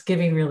that, makes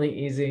giving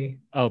really easy.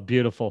 Oh,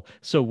 beautiful.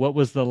 So what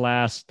was the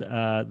last,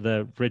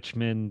 the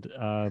Richmond?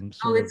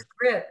 It's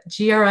GRIP,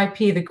 GRIP,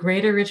 the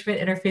Greater Richmond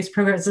Interfaith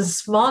Program. It's a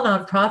small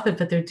nonprofit,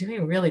 but they're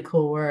doing really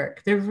cool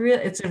work.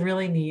 It's a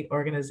really neat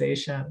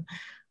organization.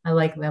 I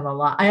like them a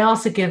lot. I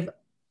also give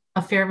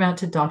a fair amount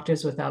to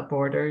Doctors Without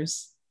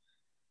Borders.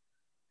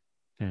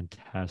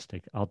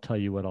 Fantastic. I'll tell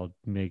you what I'll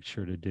make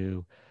sure to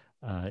do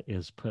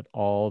is put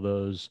all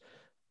those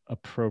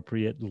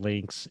appropriate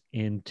links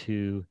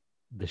into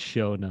the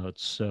show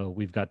notes. So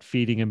we've got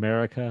Feeding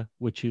America,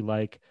 which you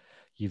like.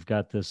 You've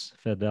got this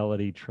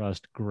Fidelity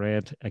Trust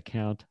grant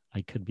account.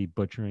 I could be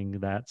butchering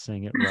that,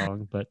 saying it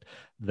wrong, but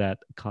that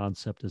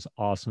concept is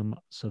awesome.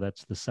 So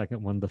that's the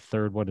second one. The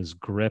third one is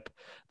GRIP,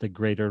 the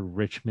Greater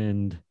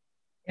Richmond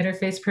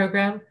Interfaith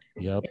Program.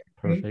 Yep,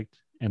 perfect.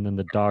 And then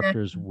the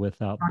Doctors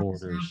Without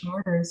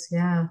Borders.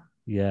 Yeah.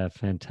 Yeah,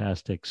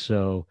 fantastic.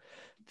 So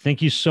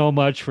thank you so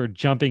much for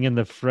jumping in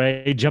the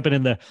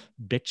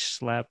bitch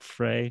slap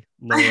fray,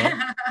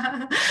 Laura.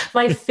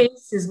 My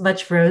face is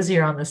much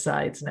rosier on the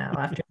sides now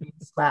after being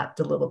slapped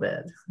a little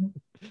bit.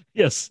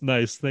 Yes,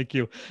 nice. Thank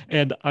you.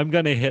 And I'm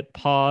going to hit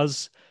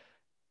pause,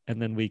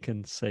 and then we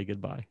can say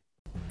goodbye.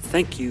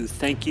 Thank you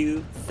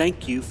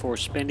for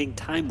spending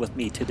time with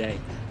me today.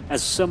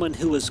 As someone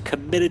who is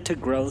committed to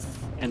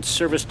growth and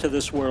service to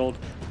this world,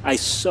 I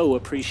so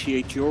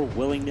appreciate your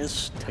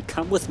willingness to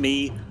come with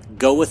me,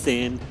 go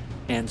within,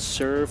 and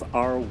serve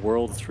our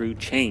world through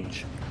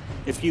change.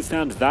 If you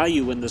found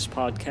value in this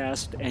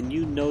podcast and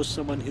you know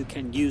someone who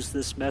can use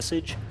this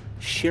message,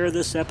 share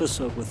this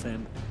episode with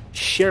them.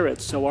 Share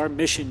it so our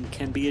mission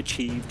can be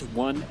achieved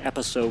one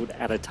episode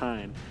at a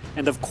time.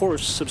 And of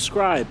course,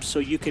 subscribe so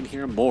you can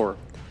hear more.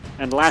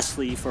 And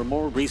lastly, for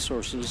more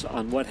resources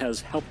on what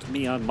has helped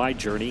me on my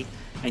journey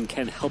and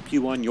can help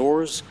you on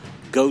yours,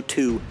 go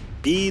to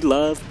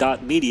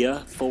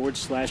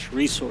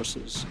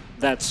belove.media/resources.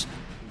 That's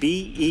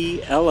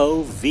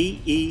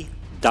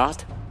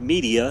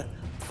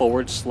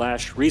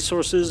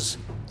BELOVE.media/resources.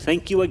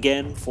 Thank you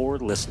again for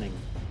listening.